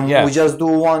 Maybe we just do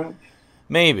one.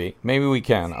 Maybe we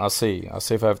can. I'll see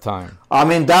if I have time. I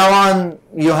mean, that one,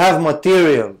 you have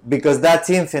material, because that's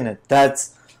infinite.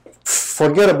 That's,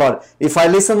 forget about it. If I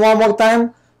listen one more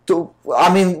time, you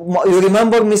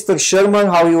remember Mr. Sherman,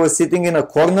 how he was sitting in a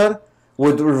corner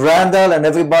with Randall and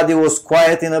everybody was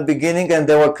quiet in the beginning and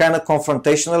they were kind of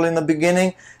confrontational in the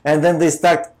beginning, and then they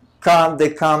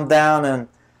calm down, and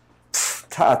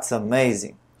that's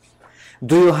amazing.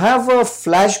 Do you have a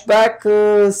flashback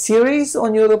series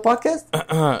on your podcast?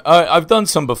 I've done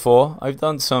some before. I've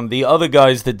done some. The other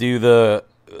guys that do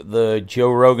the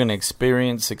Joe Rogan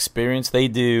experience, they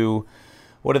do,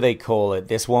 what do they call it?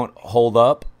 This Won't Hold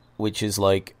Up, which is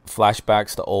like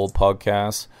flashbacks to old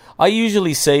podcasts. I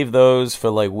usually save those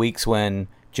for like weeks when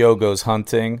Joe goes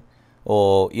hunting,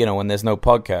 or when there's no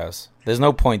podcast. There's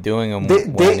no point doing them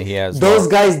when he has those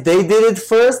guys. They did it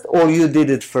first, or you did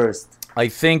it first? I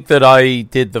think that I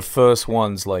did the first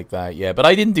ones like that, yeah, but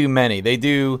I didn't do many. They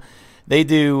do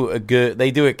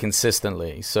it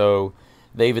consistently, so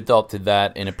they've adopted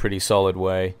that in a pretty solid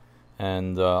way,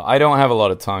 and I don't have a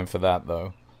lot of time for that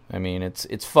though. I mean,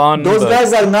 it's fun. Those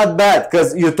guys are not bad,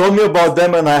 because you told me about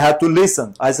them and I had to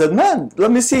listen. I said, man,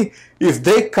 let me see if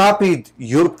they copied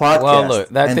your podcast. Well,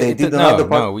 look,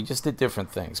 no, we just did different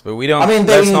things, but we don't. I mean,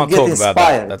 let's not talk about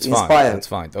that. That's fine. That's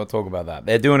fine. Don't talk about that.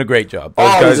 They're doing a great job. Those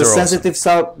guys it's a are sensitive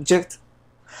subject.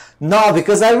 No,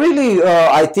 because I really,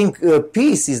 I think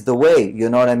peace is the way. You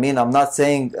know what I mean? I'm not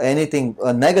saying anything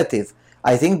negative.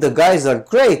 I think the guys are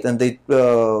great, and they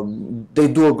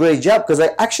do a great job, because I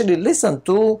actually listened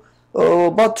to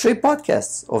about 3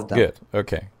 podcasts of them. Good.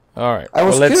 Okay. All right. I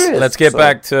was curious. Let's get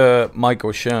back to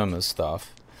Michael Shermer's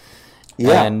stuff.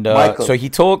 Yeah, and Michael. So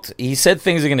he said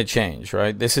things are going to change,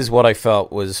 right? This is what I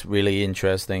felt was really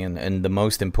interesting and the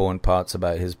most important parts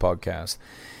about his podcast.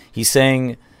 He's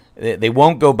saying they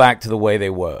won't go back to the way they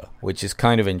were, which is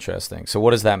kind of interesting. So what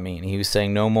does that mean? He was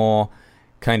saying no more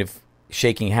kind of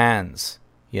shaking hands,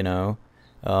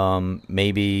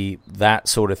 maybe that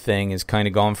sort of thing is kind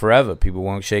of gone forever. People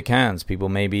won't shake hands. People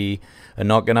maybe are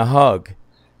not going to hug,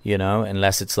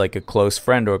 unless it's like a close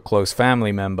friend or a close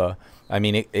family member. I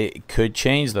mean, it could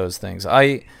change those things.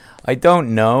 I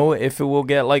don't know if it will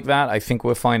get like that. I think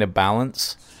we'll find a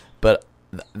balance, but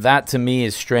that to me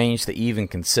is strange to even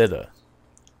consider.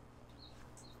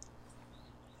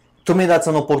 To me, that's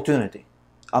an opportunity.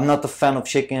 I'm not a fan of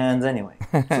shaking hands anyway.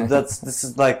 So this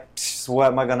is like, why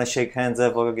am I gonna shake hands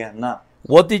ever again? Nah.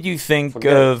 What did you think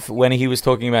of when he was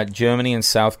talking about Germany and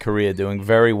South Korea doing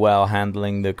very well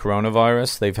handling the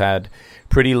coronavirus? They've had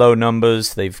pretty low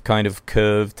numbers. They've kind of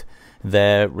curved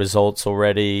their results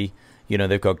already.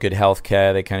 They've got good health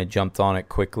care. They kind of jumped on it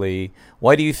quickly.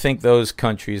 Why do you think those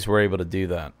countries were able to do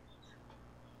that?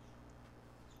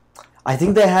 I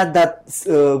think they had that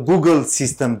Google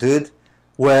system, dude,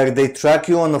 where they track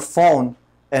you on the phone,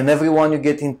 and everyone you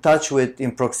get in touch with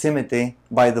in proximity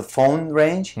by the phone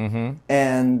range,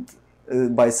 and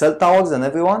by cell towers and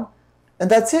everyone,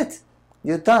 and that's it.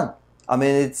 You're done. I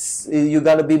mean, you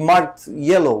gotta be marked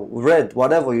yellow, red,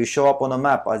 whatever. You show up on a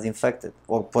map as infected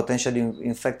or potentially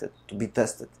infected to be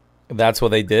tested. That's what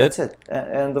they did? That's it.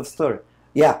 End of story.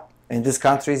 Yeah, in these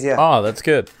countries, yeah. Oh, that's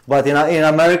good. But in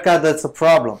America, that's a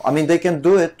problem. I mean, they can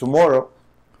do it tomorrow,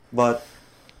 but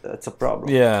that's a problem.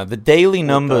 Yeah, the daily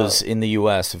numbers in the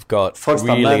U.S. have got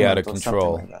really out of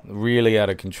control. Like really out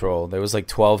of control. There was like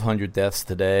 1,200 deaths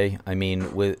today. I mean,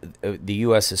 the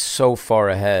U.S. is so far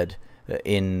ahead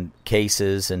in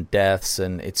cases and deaths,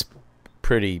 and it's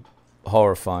pretty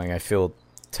horrifying. I feel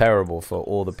terrible for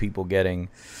all the people getting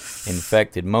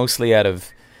infected, mostly out of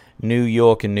New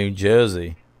York and New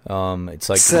Jersey. It's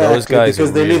like those guys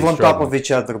because they really live on struggling. top of each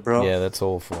other, bro. Yeah, that's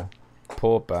awful.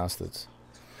 Poor bastards.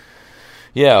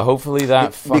 Yeah, hopefully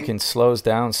that fucking slows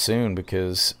down soon,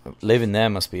 because living there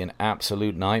must be an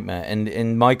absolute nightmare.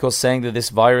 And Michael's saying that this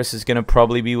virus is going to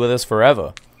probably be with us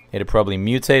forever. It'll probably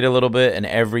mutate a little bit, and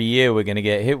every year we're going to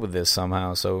get hit with this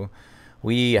somehow. So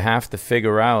we have to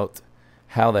figure out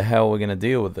how the hell we're going to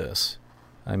deal with this.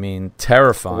 I mean,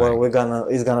 terrifying. Well,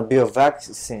 it's gonna be a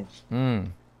vaccine.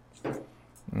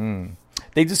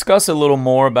 They discuss a little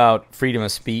more about freedom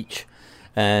of speech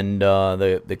and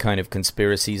the kind of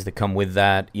conspiracies that come with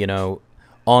that,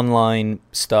 online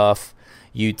stuff,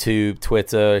 YouTube,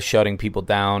 Twitter, shutting people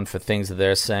down for things that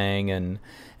they're saying,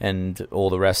 and all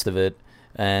the rest of it.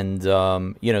 And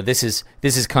this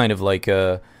is kind of like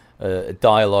a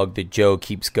dialogue that Joe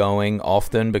keeps going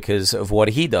often because of what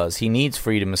he does. He needs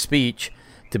freedom of speech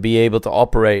to be able to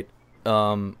operate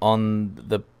on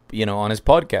his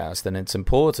podcast, and it's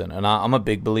important. And I'm a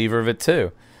big believer of it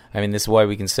too. I mean, this is why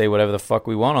we can say whatever the fuck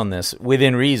we want on this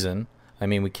within reason. I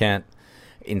mean, we can't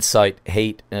incite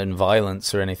hate and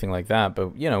violence or anything like that.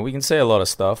 But we can say a lot of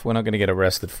stuff. We're not going to get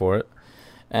arrested for it.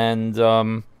 And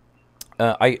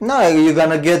No, you're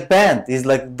gonna get banned. It's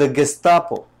like the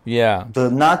Gestapo. Yeah. The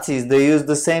Nazis, they use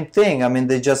the same thing. I mean,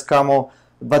 they just come up.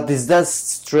 But is that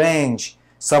strange?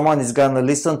 Someone is gonna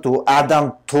listen to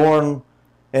Adam Thorne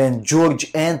and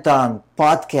George Anton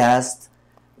podcast.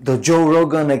 The Joe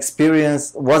Rogan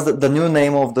Experience was the new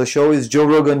name of the show is Joe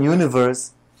Rogan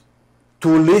Universe. To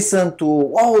listen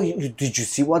to, did you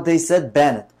see what they said?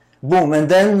 Ban it. Boom. And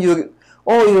then you're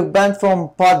banned from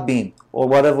Podbean or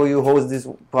whatever you host this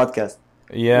podcast.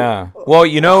 Yeah. Well,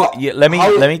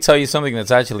 let me tell you something that's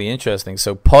actually interesting.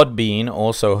 So Podbean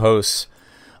also hosts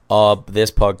this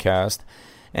podcast,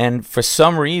 and for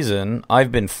some reason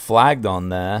I've been flagged on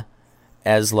there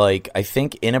as I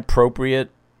think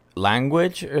inappropriate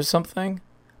language or something.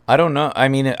 I don't know. I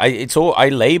mean, I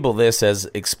label this as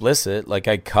explicit, like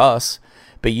I cuss,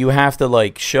 but you have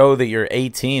to show that you're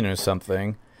 18 or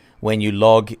something when you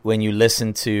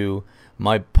listen to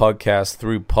my podcast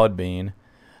through Podbean.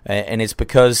 And it's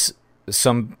because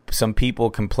some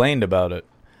people complained about it.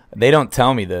 They don't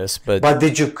tell me this, but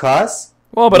did you cuss?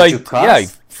 Well, but I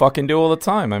fucking do all the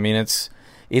time. I mean, it's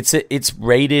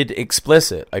rated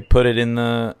explicit. I put it in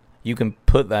the. You can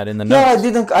put that in the notes. Yeah, I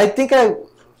didn't. I think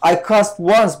I cussed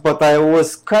once, but I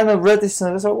was kind of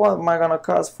reticent. I said, "What am I gonna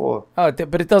cuss for?" Oh,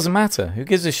 but it doesn't matter. Who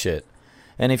gives a shit?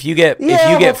 And if you get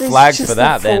flagged for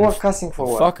that, then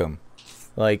fuck them.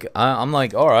 I'm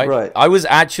like, all right. Right. I was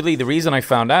actually, the reason I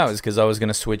found out is because I was going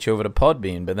to switch over to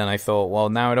Podbean, but then I thought, well,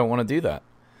 now I don't want to do that.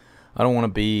 I don't want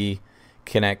to be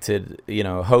connected,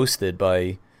 hosted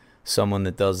by someone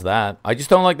that does that. I just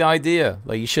don't like the idea.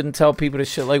 You shouldn't tell people to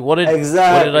shit. What did I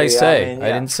say?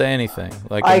 I didn't say anything.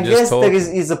 I guess there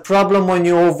is a problem when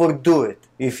you overdo it.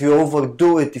 If you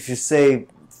overdo it, if you say,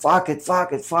 fuck it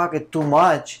too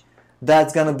much,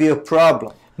 that's going to be a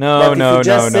problem. No.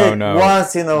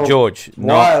 Once in a George,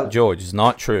 it's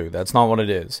not true. That's not what it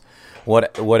is. What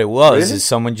it was Really? is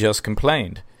someone just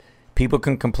complained. People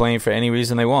can complain for any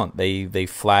reason they want. They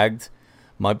flagged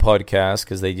my podcast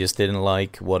because they just didn't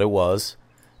like what it was,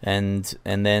 and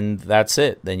then that's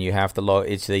it. Then you have to log.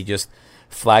 They just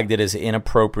flagged it as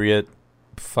inappropriate,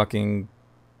 fucking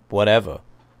whatever.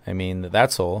 I mean,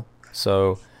 that's all.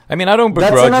 So I mean, I don't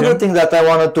begrudge That's another him. thing that I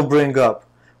wanted to bring up.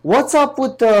 What's up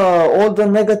with all the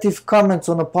negative comments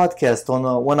on a podcast?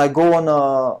 When I go on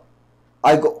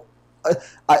I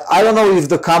don't know if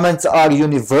the comments are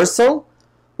universal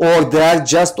or they are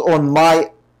just on my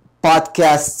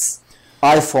podcast's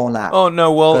iPhone app. Oh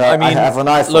no, well, I mean, I have an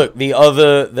iPhone. Look, the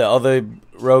other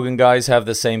Rogan guys have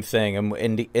the same thing,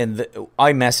 and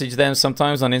I message them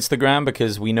sometimes on Instagram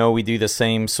because we know we do the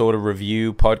same sort of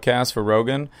review podcast for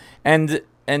Rogan, and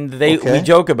we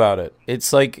joke about it.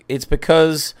 It's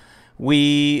because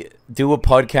we do a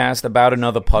podcast about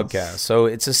another podcast, so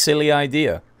it's a silly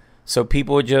idea. So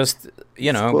people are just,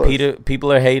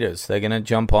 people are haters. They're gonna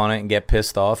jump on it and get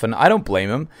pissed off, and I don't blame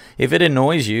them. If it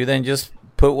annoys you, then just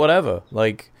put whatever.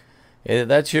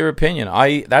 That's your opinion.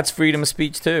 That's freedom of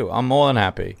speech too. I'm more than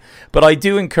happy. But I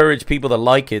do encourage people that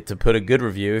like it to put a good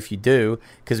review if you do,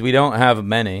 because we don't have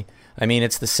many. I mean,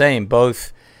 it's the same.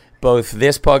 Both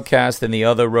this podcast and the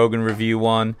other Rogan review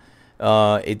one, we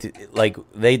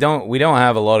don't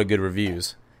have a lot of good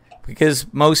reviews because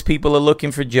most people are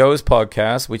looking for Joe's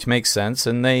podcast, which makes sense,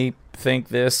 and they think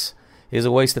this is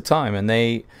a waste of time, and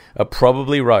they are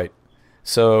probably right.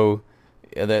 So,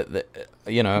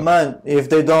 man, if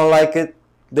they don't like it,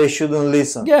 they shouldn't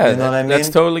listen. Yeah, you know what I mean? That's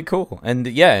totally cool. And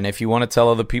and if you want to tell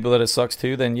other people that it sucks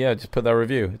too, then just put that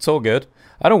review. It's all good.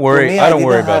 I don't worry. I don't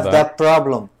worry about that. That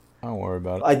problem. I don't worry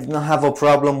about it. I didn't have a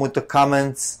problem with the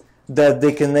comments that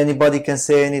anybody can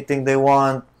say anything they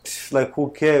want.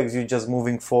 Who cares? You're just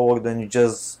moving forward and you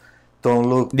just don't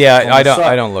look. Yeah, I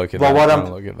don't look at that. I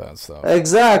don't look at that stuff.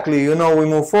 Exactly. We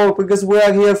move forward because we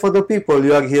are here for the people.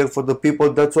 You are here for the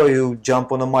people. That's why you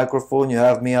jump on a microphone. You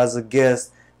have me as a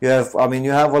guest. You have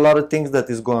a lot of things that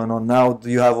is going on now.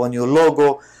 You have on your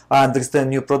logo. I understand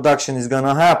new production is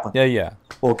gonna happen. Yeah.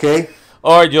 Okay.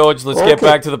 All right, George. Let's get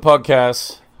back to the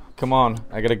podcast. Come on,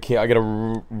 I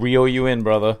gotta reel you in,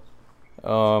 brother.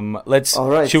 Let's. All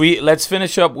right. Let's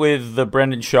finish up with the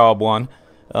Brendan Schaub one,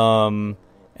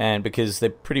 and because they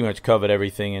pretty much covered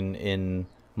everything in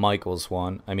Michael's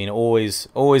one. I mean, always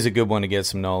a good one to get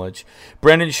some knowledge.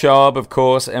 Brendan Schaub, of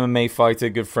course, MMA fighter,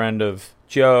 good friend of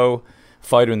Joe,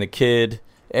 fighter and the Kid.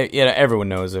 Everyone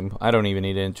knows him. I don't even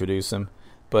need to introduce him.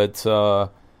 But it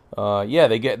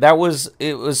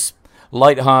was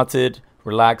lighthearted,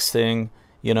 relaxing.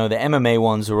 The MMA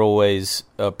ones are always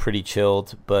pretty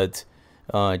chilled, but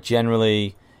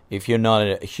generally if you're not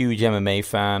a huge MMA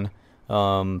fan,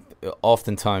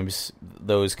 oftentimes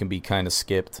those can be kind of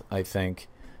skipped, I think.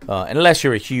 Unless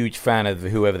you're a huge fan of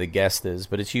whoever the guest is,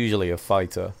 but it's usually a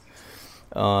fighter.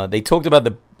 They talked about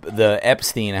the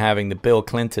Epstein having the Bill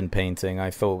Clinton painting.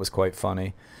 I thought it was quite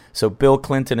funny. So Bill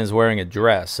Clinton is wearing a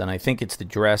dress, and I think it's the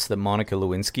dress that Monica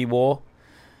Lewinsky wore,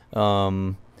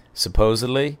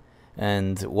 supposedly.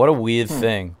 And what a weird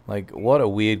thing. Like, what a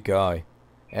weird guy.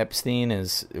 Epstein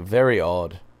is very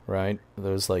odd, right?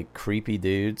 Those, like, creepy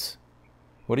dudes.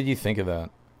 What did you think of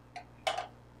that?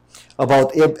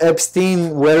 About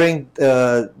Epstein wearing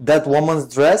that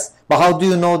woman's dress? But how do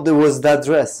you know there was that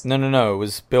dress? No. It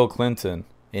was Bill Clinton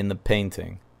in the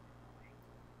painting.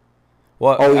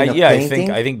 Well,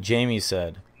 painting? I think Jamie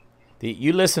said.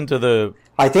 You listened to the...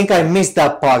 I think I missed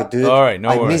that part, dude. All right, no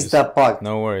worries. I missed that part.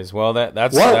 No worries. Well,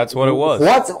 that's what it was.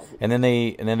 What? And then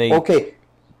they. Okay.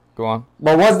 Go on.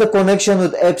 But what's the connection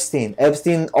with Epstein?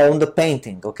 Epstein owned the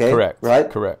painting, okay? Correct. Right?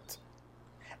 Correct.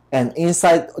 And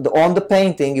on the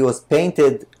painting, it was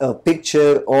painted a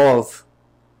picture of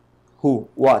who?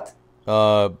 What?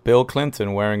 Bill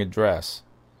Clinton wearing a dress.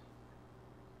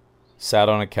 Sat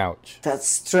on a couch. That's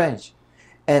strange.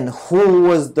 And who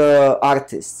was the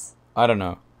artist? I don't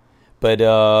know.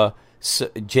 But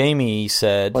Jamie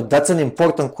said... But that's an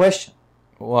important question.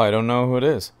 Well, I don't know who it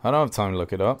is. I don't have time to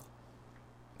look it up.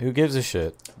 Who gives a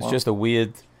shit? It's just a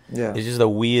weird... Yeah. It's just a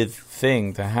weird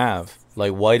thing to have.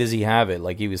 Like, why does he have it?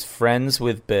 Like, he was friends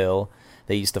with Bill.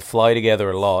 They used to fly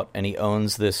together a lot. And he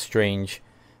owns this strange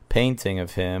painting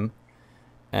of him.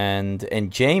 And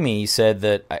Jamie said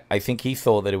that... I think he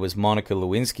thought that it was Monica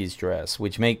Lewinsky's dress,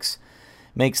 which makes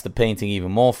the painting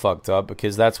even more fucked up,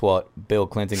 because that's what Bill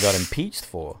Clinton got impeached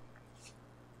for,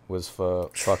 was for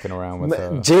fucking around with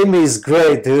her. Jamie is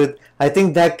great, dude. I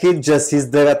think that kid just sits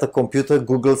there at the computer,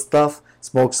 Google stuff,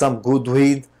 smokes some good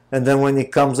weed, and then when he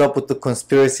comes up with the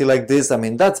conspiracy like this, I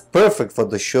mean, that's perfect for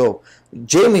the show.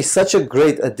 Jamie is such a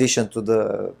great addition to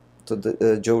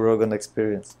the Joe Rogan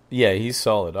experience. Yeah, he's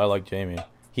solid. I like Jamie.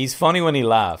 He's funny when he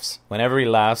laughs. Whenever he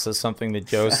laughs at something that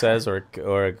Joe says or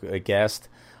a guest,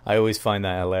 I always find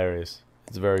that hilarious.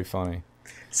 It's very funny.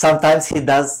 Sometimes he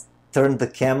does turn the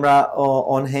camera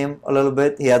on him a little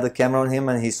bit. He had the camera on him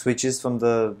and he switches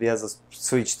he has a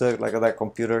switch to like that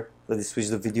computer that he switches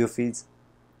the video feeds.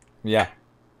 Yeah.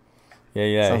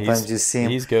 Sometimes you see him.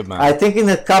 He's good, man. I think in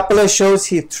a couple of shows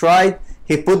he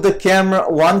put the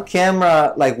one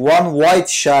camera, like one wide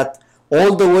shot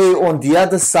all the way on the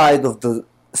other side of the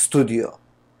studio,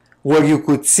 where you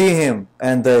could see him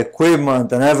and the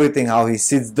equipment and everything, how he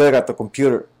sits there at the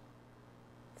computer.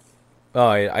 Oh,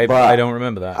 I don't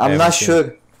remember that. I'm not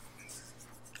sure.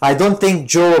 I don't think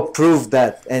Joe approved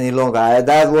that any longer.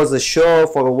 That was a show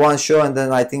for one show, and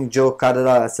then I think Joe cut it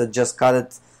out. I said, just cut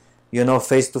it,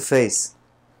 face to face.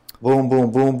 Boom,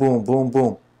 boom, boom, boom, boom,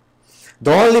 boom.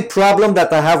 The only problem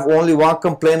that I have, only one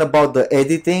complaint about the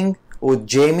editing with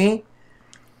Jamie,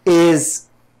 is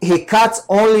he cuts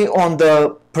only on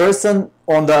the person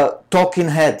on the talking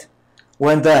head.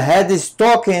 When the head is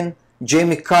talking,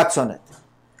 Jamie cuts on it.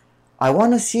 I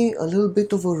want to see a little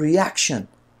bit of a reaction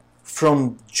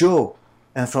from Joe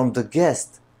and from the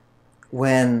guest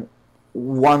when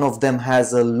one of them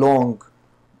has a long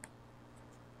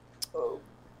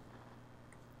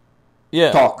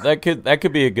talk. that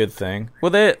could be a good thing.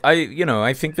 Well,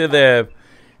 I think they're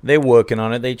working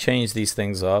on it. They change these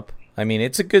things up. I mean,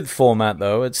 it's a good format,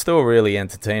 though. It's still really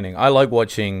entertaining. I like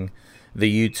watching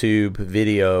the YouTube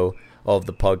video of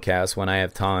the podcast when I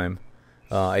have time.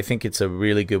 I think it's a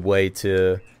really good way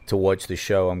to watch the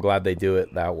show. I'm glad they do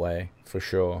it that way, for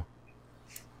sure.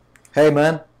 Hey,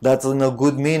 man, that's in a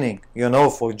good meaning,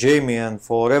 for Jamie and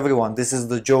for everyone. This is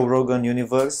the Joe Rogan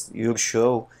universe, your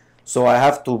show. So I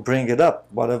have to bring it up,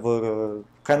 whatever,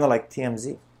 kind of like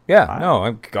TMZ. Yeah, no,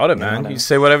 I've got it, man. You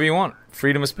say whatever you want.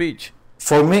 Freedom of speech.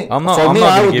 For me, I'm not going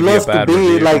to give you a bad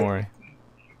review, don't worry.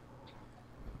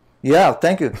 Yeah,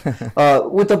 thank you.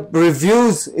 With the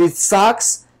reviews, it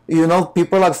sucks.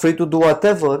 People are free to do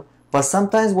whatever. But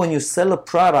sometimes when you sell a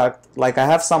product, like I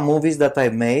have some movies that I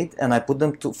made and I put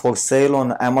them for sale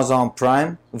on Amazon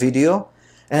Prime Video,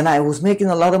 and I was making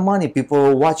a lot of money. People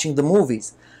were watching the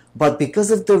movies. But because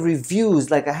of the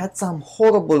reviews, like I had some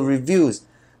horrible reviews,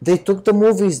 they took the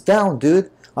movies down,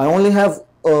 dude. I only have...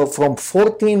 from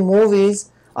 14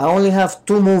 movies, I only have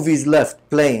 2 movies left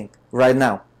playing right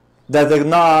now that are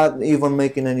not even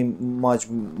making much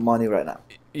money right now.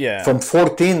 Yeah. From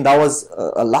 14, that was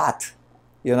a lot.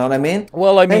 You know what I mean?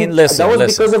 Well, I mean, listen. That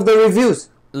was because of the reviews.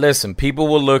 Listen, people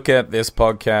will look at this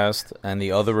podcast and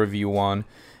the other review one,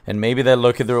 and maybe they'll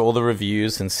look at all the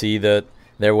reviews and see that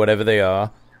they're whatever they are.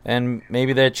 And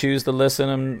maybe they'd choose to listen,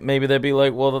 and maybe they'd be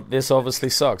like, well, this obviously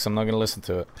sucks. I'm not going to listen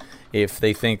to it if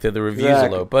they think that the reviews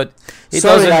are low. But it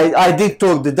doesn't... I did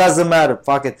talk. It doesn't matter.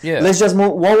 Fuck it. Yeah. Let's just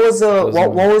move. What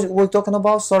was we talking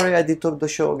about? Sorry, I did talk the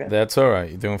show again. That's all right.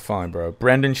 You're doing fine, bro.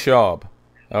 Brendan Schaub.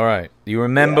 All right. You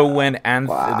remember when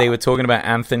they were talking about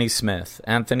Anthony Smith?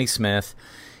 Anthony Smith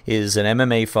is an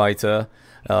MMA fighter.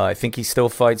 I think he still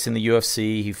fights in the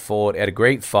UFC. He had a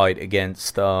great fight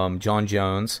against John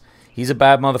Jones. He's a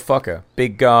bad motherfucker.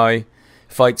 Big guy.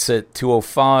 Fights at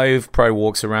 205. Probably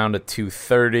walks around at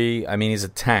 230. I mean, he's a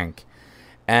tank.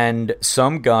 And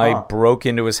some guy broke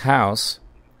into his house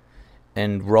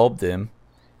and robbed him.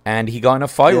 And he got in a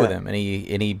fight with him. And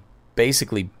he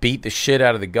basically beat the shit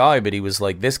out of the guy. But he was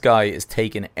like, this guy is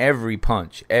taking every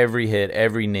punch, every hit,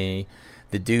 every knee.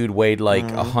 The dude weighed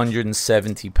like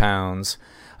 170 pounds.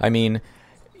 I mean,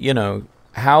 you know,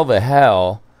 how the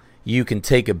hell you can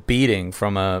take a beating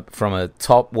from a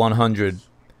top 100,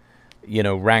 you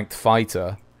know, ranked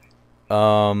fighter,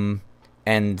 and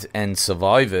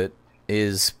survive it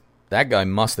is, that guy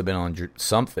must have been on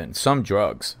some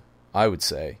drugs, I would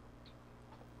say.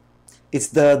 It's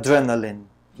the adrenaline,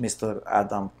 Mr.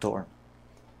 Adam Thorne.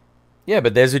 Yeah,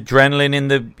 but there's adrenaline in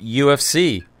the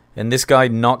UFC, and this guy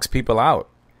knocks people out.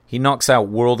 He knocks out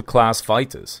world-class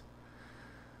fighters.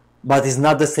 But it's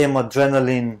not the same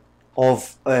adrenaline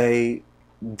of a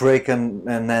break and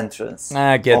entrance of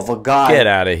a guy. Get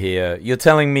out of here. You're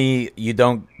telling me you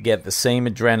don't get the same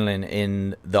adrenaline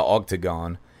in the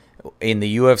octagon, in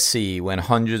the UFC, when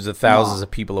hundreds of thousands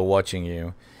of people are watching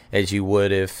you, as you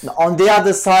would if... On the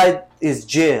other side is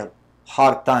jail.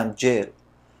 Hard time jail.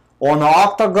 On the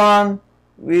octagon,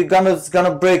 it's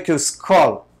gonna break your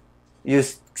skull. You're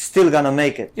still gonna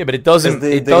make it. Yeah, but it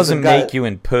doesn't make you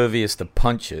impervious to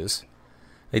punches.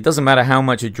 It doesn't matter how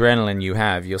much adrenaline you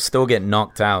have, you'll still get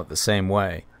knocked out the same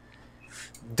way.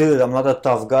 Dude, I'm not a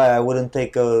tough guy. I wouldn't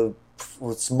take a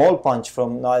small punch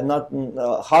not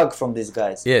a hug from these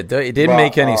guys. Yeah, it didn't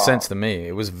make any sense to me.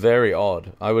 It was very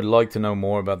odd. I would like to know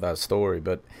more about that story.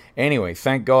 But anyway,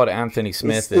 thank God Anthony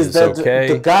Smith is okay.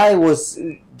 The guy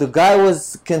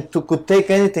could take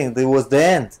anything. It was the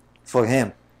end for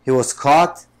him. He was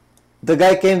caught. The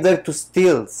guy came there to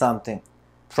steal something,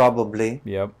 probably.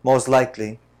 Yep. Most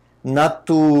likely. Not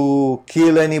to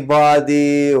kill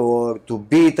anybody or to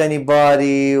beat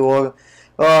anybody or...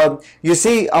 you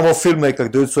see, I'm a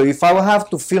filmmaker, dude. So if I will have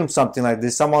to film something like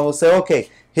this, someone will say, okay,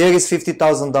 here is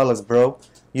 $50,000, bro.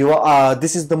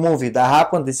 This is the movie that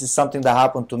happened. This is something that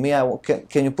happened to me.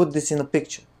 Can you put this in a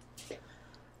picture?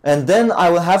 And then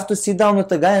I will have to sit down with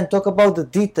the guy and talk about the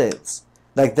details.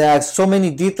 Like, there are so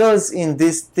many details in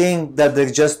this thing that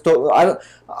they just... they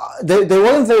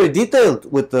weren't very detailed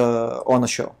on the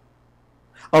show.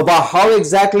 About how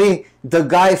exactly the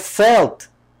guy felt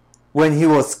when he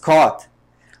was caught.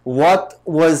 What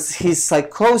was his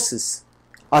psychosis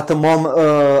at the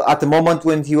moment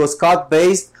when he was caught,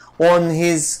 based on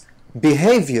his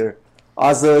behavior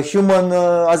as a human,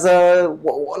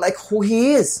 like who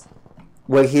he is,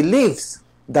 where he lives,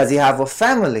 does he have a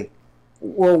family?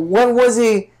 Well, where was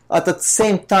he at the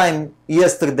same time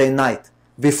yesterday night,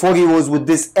 before he was with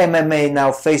this MMA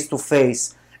now face to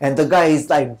face, and the guy is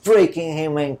like breaking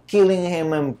him and killing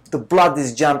him and the blood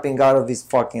is jumping out of his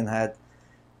fucking head.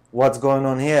 What's going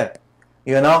on here?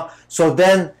 You know? So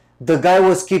then the guy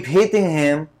was keep hitting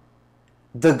him.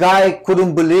 The guy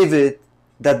couldn't believe it,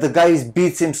 that the guy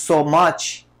beats him so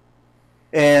much.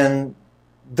 And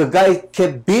the guy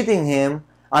kept beating him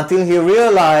until he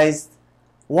realized,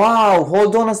 wow,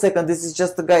 hold on a second, this is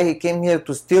just the guy, he came here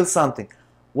to steal something.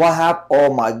 What happened?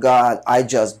 Oh my God, I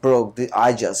just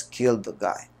killed the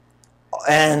guy.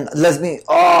 And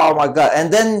oh my God.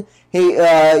 And then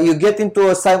you get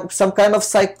into some kind of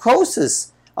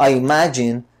psychosis, I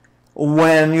imagine,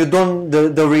 when you don't,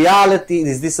 the reality,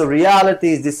 is this a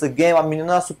reality, is this a game? I mean, you're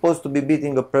not supposed to be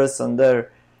beating a person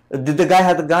there. Did the guy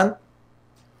have a gun?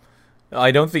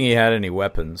 I don't think he had any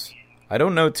weapons. I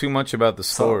don't know too much about the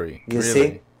story.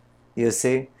 So, you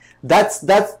see, that's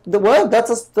a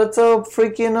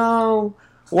freaking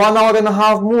 1 hour and a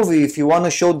half movie if you want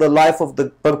to show the life of the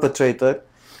perpetrator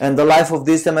and the life of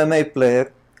this MMA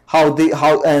player.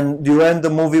 And you end the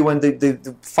movie when they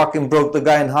fucking broke the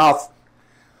guy in half,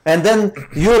 and then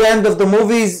your end of the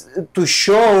movie is to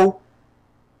show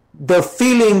the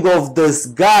feeling of this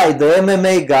guy, the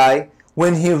MMA guy,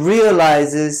 when he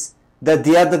realizes that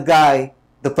the other guy,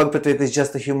 the perpetrator, is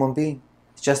just a human being.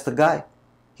 It's just a guy.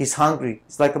 He's hungry.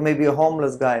 It's like maybe a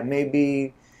homeless guy.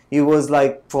 Maybe he was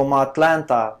like from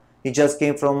Atlanta. He just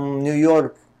came from New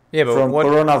York. Yeah, but from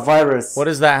coronavirus. What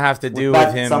does that have to do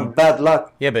with him? Some bad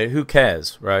luck. Yeah, but who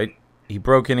cares, right? He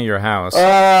broke into your house,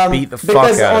 beat the fuck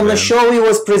because out on of the him. show he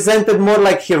was presented more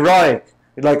like heroic,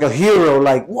 like a hero,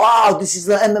 like wow, this is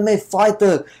an MMA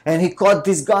fighter, and he caught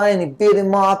this guy and he beat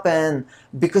him up, and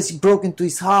because he broke into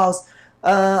his house.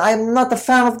 I'm not a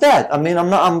fan of that. I mean,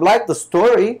 I'm like the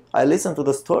story. I listen to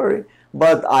the story,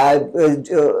 but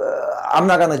I'm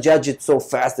not gonna judge it so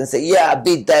fast and say, yeah,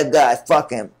 beat that guy, fuck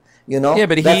him. You know, Yeah,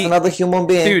 but that's another human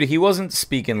being. Dude, he wasn't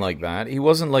speaking like that. He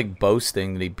wasn't like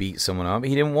boasting that he beat someone up.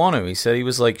 He didn't want to. He said he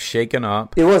was like shaken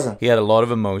up. He wasn't. He had a lot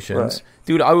of emotions.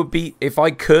 Right. Dude, if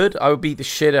I could, I would beat the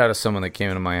shit out of someone that came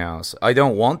into my house. I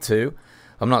don't want to.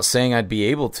 I'm not saying I'd be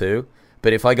able to.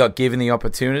 But if I got given the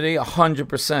opportunity,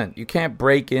 100%. You can't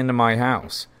break into my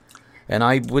house. And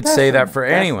I would say that for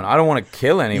anyone. I don't want to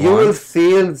kill anyone. You will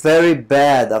feel very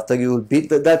bad after you will beat.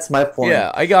 That's my point.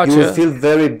 Yeah, I got you. You will feel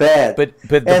very bad. But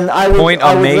the point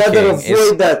I'm making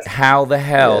is that. How the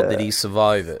hell did he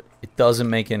survive it? It doesn't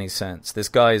make any sense. This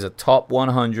guy is a top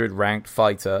 100 ranked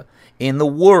fighter in the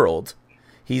world.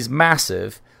 He's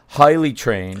massive, highly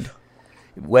trained.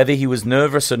 Whether he was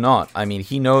nervous or not, I mean,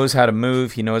 he knows how to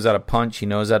move, he knows how to punch, he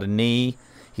knows how to knee.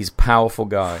 He's a powerful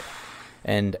guy.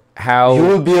 And how... You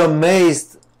will be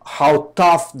amazed how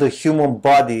tough the human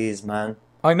body is, man.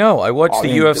 I know. I watch the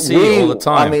UFC all the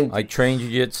time. I train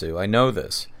jiu-jitsu. I know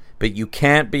this. But you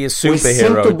can't be a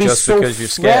superhero just because you're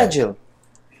scared. Fragile.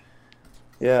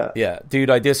 Yeah. Yeah, dude,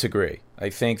 I disagree. I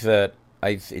think that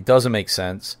it doesn't make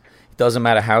sense. It doesn't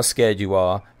matter how scared you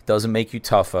are. It doesn't make you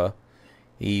tougher.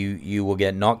 You will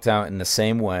get knocked out in the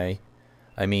same way.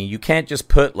 I mean, you can't just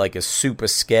put like a super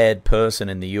scared person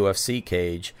in the UFC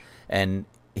cage and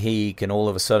he can all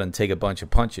of a sudden take a bunch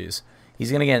of punches. He's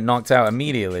going to get knocked out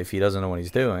immediately if he doesn't know what he's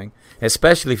doing,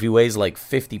 especially if he weighs like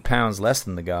 50 pounds less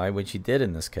than the guy, which he did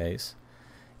in this case.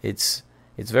 It's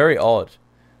very odd,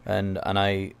 and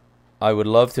I would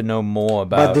love to know more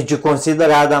about... But did you consider,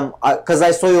 Adam, because I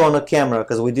saw you on a camera,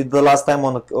 because we did the last time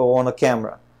on a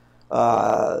camera.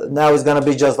 Now it's going to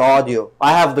be just audio.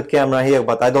 I have the camera here,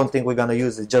 but I don't think we're going to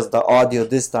use it, just the audio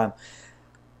this time.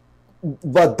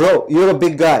 But bro, you're a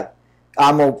big guy.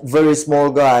 I'm a very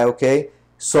small guy, okay?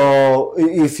 So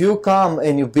if you come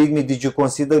and you beat me, did you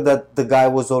consider that the guy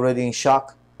was already in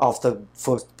shock after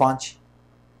first punch?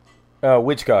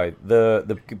 Which guy?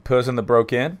 The person that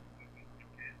broke in?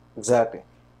 Exactly.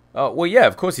 Oh, well, yeah,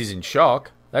 of course he's in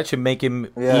shock. That should make him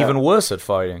even worse at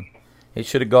fighting. It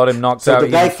should have got him knocked out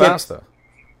even faster.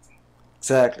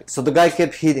 Exactly. So the guy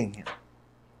kept hitting him.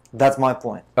 That's my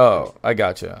point. Oh, I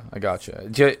gotcha.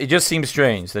 It just seems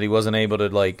strange that he wasn't able to,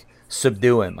 like,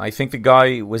 subdue him. I think the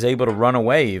guy was able to run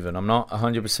away even. I'm not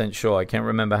 100% sure. I can't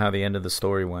remember how the end of the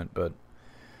story went, but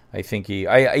I think he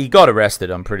got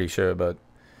arrested, I'm pretty sure, but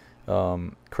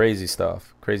crazy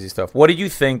stuff. What did you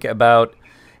think about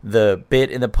the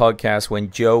bit in the podcast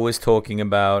when Joe was talking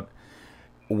about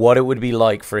what it would be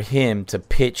like for him to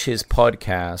pitch his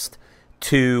podcast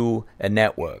to a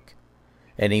network?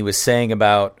 And he was saying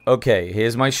about, okay,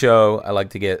 here's my show. I like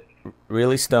to get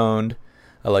really stoned.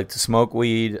 I like to smoke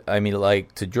weed. I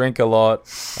like to drink a lot.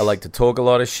 I like to talk a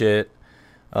lot of shit.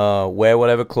 Wear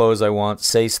whatever clothes I want.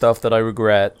 Say stuff that I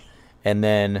regret. And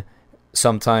then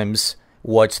sometimes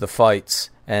watch the fights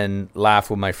and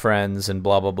laugh with my friends and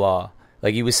blah, blah, blah.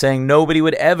 Like he was saying nobody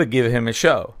would ever give him a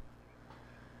show.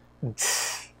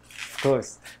 Of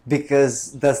course.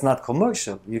 Because that's not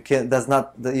commercial. You can't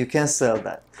sell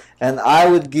that. And I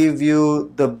would give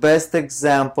you the best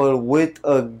example with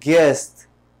a guest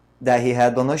that he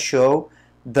had on a show,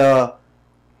 the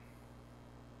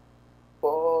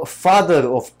father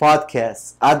of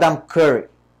podcasts, Adam Curry.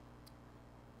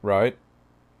 Right.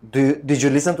 Did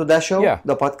you listen to that show? Yeah.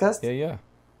 The podcast? Yeah.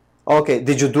 Okay.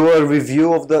 Did you do a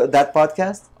review of that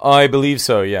podcast? I believe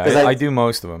so, yeah. I do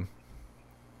most of them.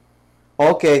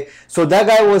 Okay. So that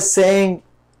guy was saying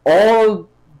all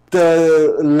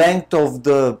the length of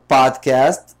the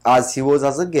podcast, as he was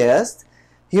as a guest,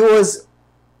 he was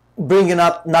bringing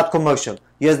up not commercial.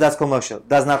 Yes, that's commercial.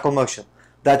 That's not commercial.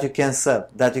 That you can sell.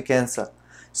 That you can sell.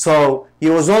 So he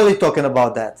was only talking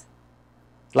about that,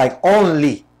 like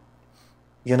only,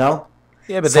 you know.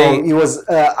 Yeah, but so he was.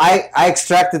 I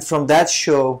extracted from that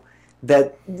show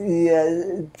that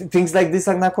things like this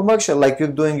are not commercial. Like you're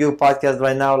doing your podcast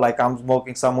right now, like I'm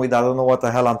smoking some weed. I don't know what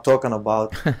the hell I'm talking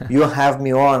about. You have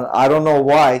me on. I don't know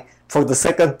why. For the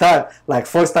second time, like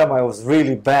first time I was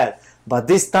really bad, but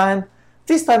this time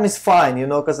is fine, you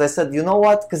know, because I said, you know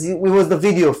what? Because it was the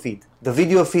video feed. The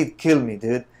video feed killed me,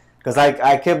 dude. Because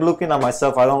I kept looking at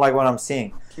myself. I don't like what I'm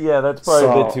seeing. Yeah, that's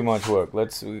probably a bit too much work.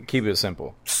 Let's keep it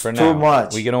simple. For now, too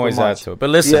much. We can always add to it. But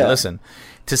listen.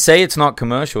 To say it's not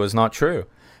commercial is not true.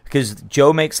 Because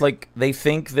Joe makes they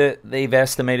think that they've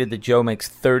estimated that Joe makes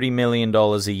 $30 million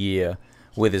a year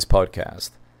with his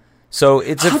podcast. So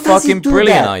it's a fucking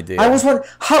brilliant idea. I was wondering,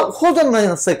 hold on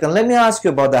a second. Let me ask you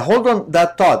about that. Hold on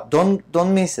that thought.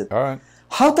 Don't miss it. All right.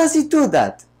 How does he do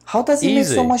that? How does he make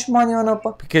so much money on a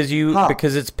podcast?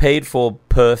 Because it's paid for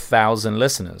per 1,000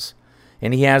 listeners,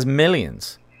 and he has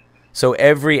millions. So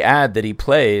every ad that he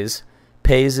plays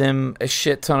pays him a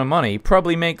shit ton of money. He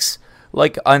probably makes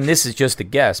and this is just a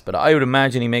guess, but I would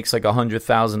imagine he makes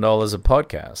 $100,000 a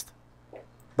podcast.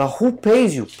 But who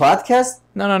pays you? Podcast?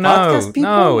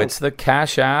 No. It's the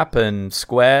Cash App and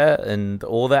Square and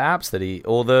all the apps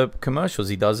all the commercials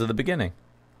he does at the beginning.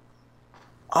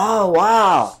 Oh,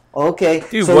 wow. Okay.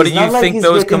 Dude, so what do you think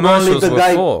those commercials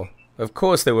were for? Of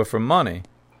course they were for money.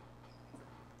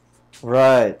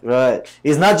 Right.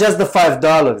 It's not just the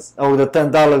 $5 or the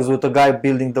 $10 with the guy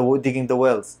digging the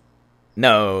wells.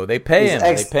 No, they pay him.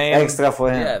 They pay him extra for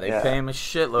him. Yeah, they pay him a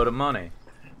shitload of money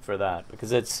for that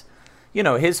because it's,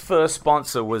 his first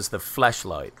sponsor was the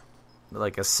Fleshlight,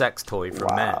 like a sex toy for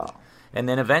men. And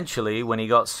then eventually, when he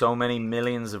got so many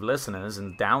millions of listeners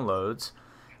and downloads,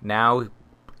 now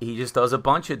he just does a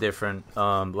bunch of different,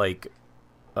 I'm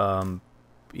trying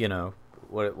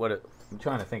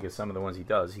to think of some of the ones he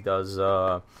does. He does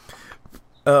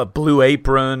Blue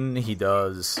Apron. He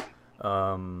does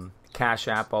Cash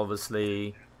App,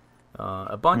 obviously.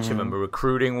 A bunch of them. A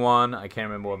recruiting one. I can't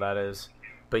remember what that is.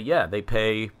 But yeah, they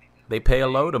pay a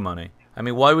load of money. I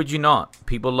mean, why would you not?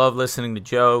 People love listening to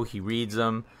Joe. He reads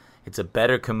them. It's a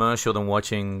better commercial than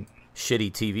watching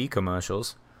shitty TV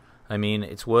commercials. I mean,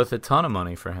 it's worth a ton of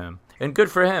money for him. And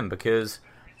good for him because,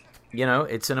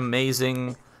 it's an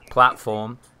amazing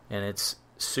platform and it's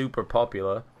super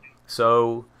popular.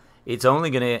 So it's only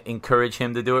going to encourage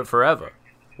him to do it forever.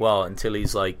 Well, until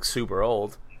he's super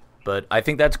old. But I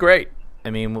think that's great. I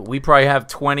mean, we probably have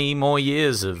 20 more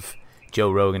years of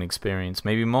Joe Rogan experience,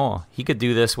 maybe more. He could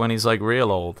do this when he's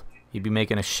real old. He'd be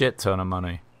making a shit ton of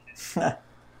money.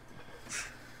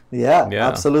 Yeah,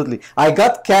 absolutely. I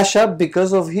got Cash App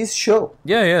because of his show.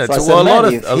 Yeah. So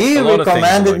if he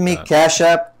recommended me Cash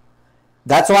App,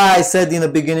 that's why I said in the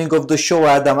beginning of the show,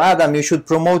 Adam, you should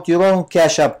promote your own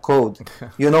Cash App code.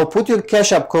 Put your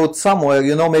Cash App code somewhere.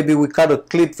 Maybe we cut a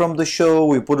clip from the show,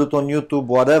 we put it on YouTube,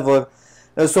 whatever,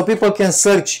 so people can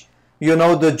search.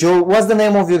 The Joe. What's the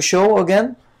name of your show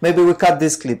again? Maybe we cut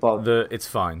this clip out. It's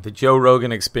fine. The Joe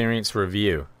Rogan Experience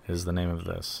Review is the name of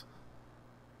this.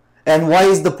 And why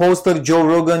is the poster Joe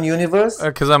Rogan Universe?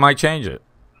 Because I might change it.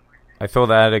 I thought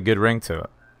that had a good ring to it.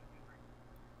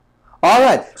 All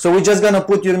right. So we're just going to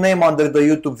put your name under the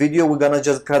YouTube video. We're going to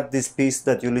just cut this piece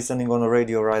that you're listening on the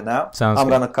radio right now. I'm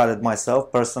going to cut it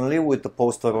myself personally with the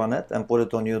poster on it and put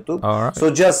it on YouTube. All right.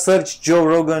 So just search Joe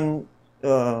Rogan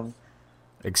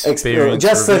Experience.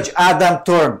 Just search Adam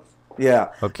Thorne. Yeah.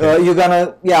 Okay. I'm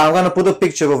going to put a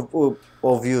picture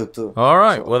of you too. All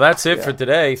right. Well, that's it for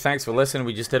today. Thanks for listening.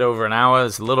 We just did over an hour.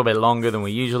 It's a little bit longer than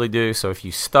we usually do. So if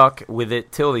you stuck with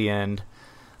it till the end,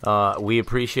 we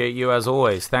appreciate you as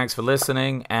always. Thanks for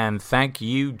listening, and thank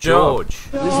you,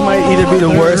 George. This might either be the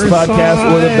worst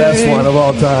podcast or the best one of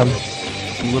all time.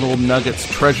 Little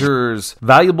nuggets, treasures,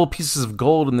 valuable pieces of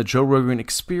gold in the Joe Rogan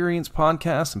Experience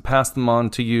podcast and pass them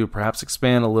on to you, perhaps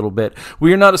expand a little bit.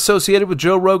 We are not associated with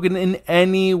Joe Rogan in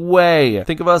any way.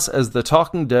 Think of us as the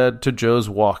Talking Dead to Joe's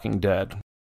Walking Dead.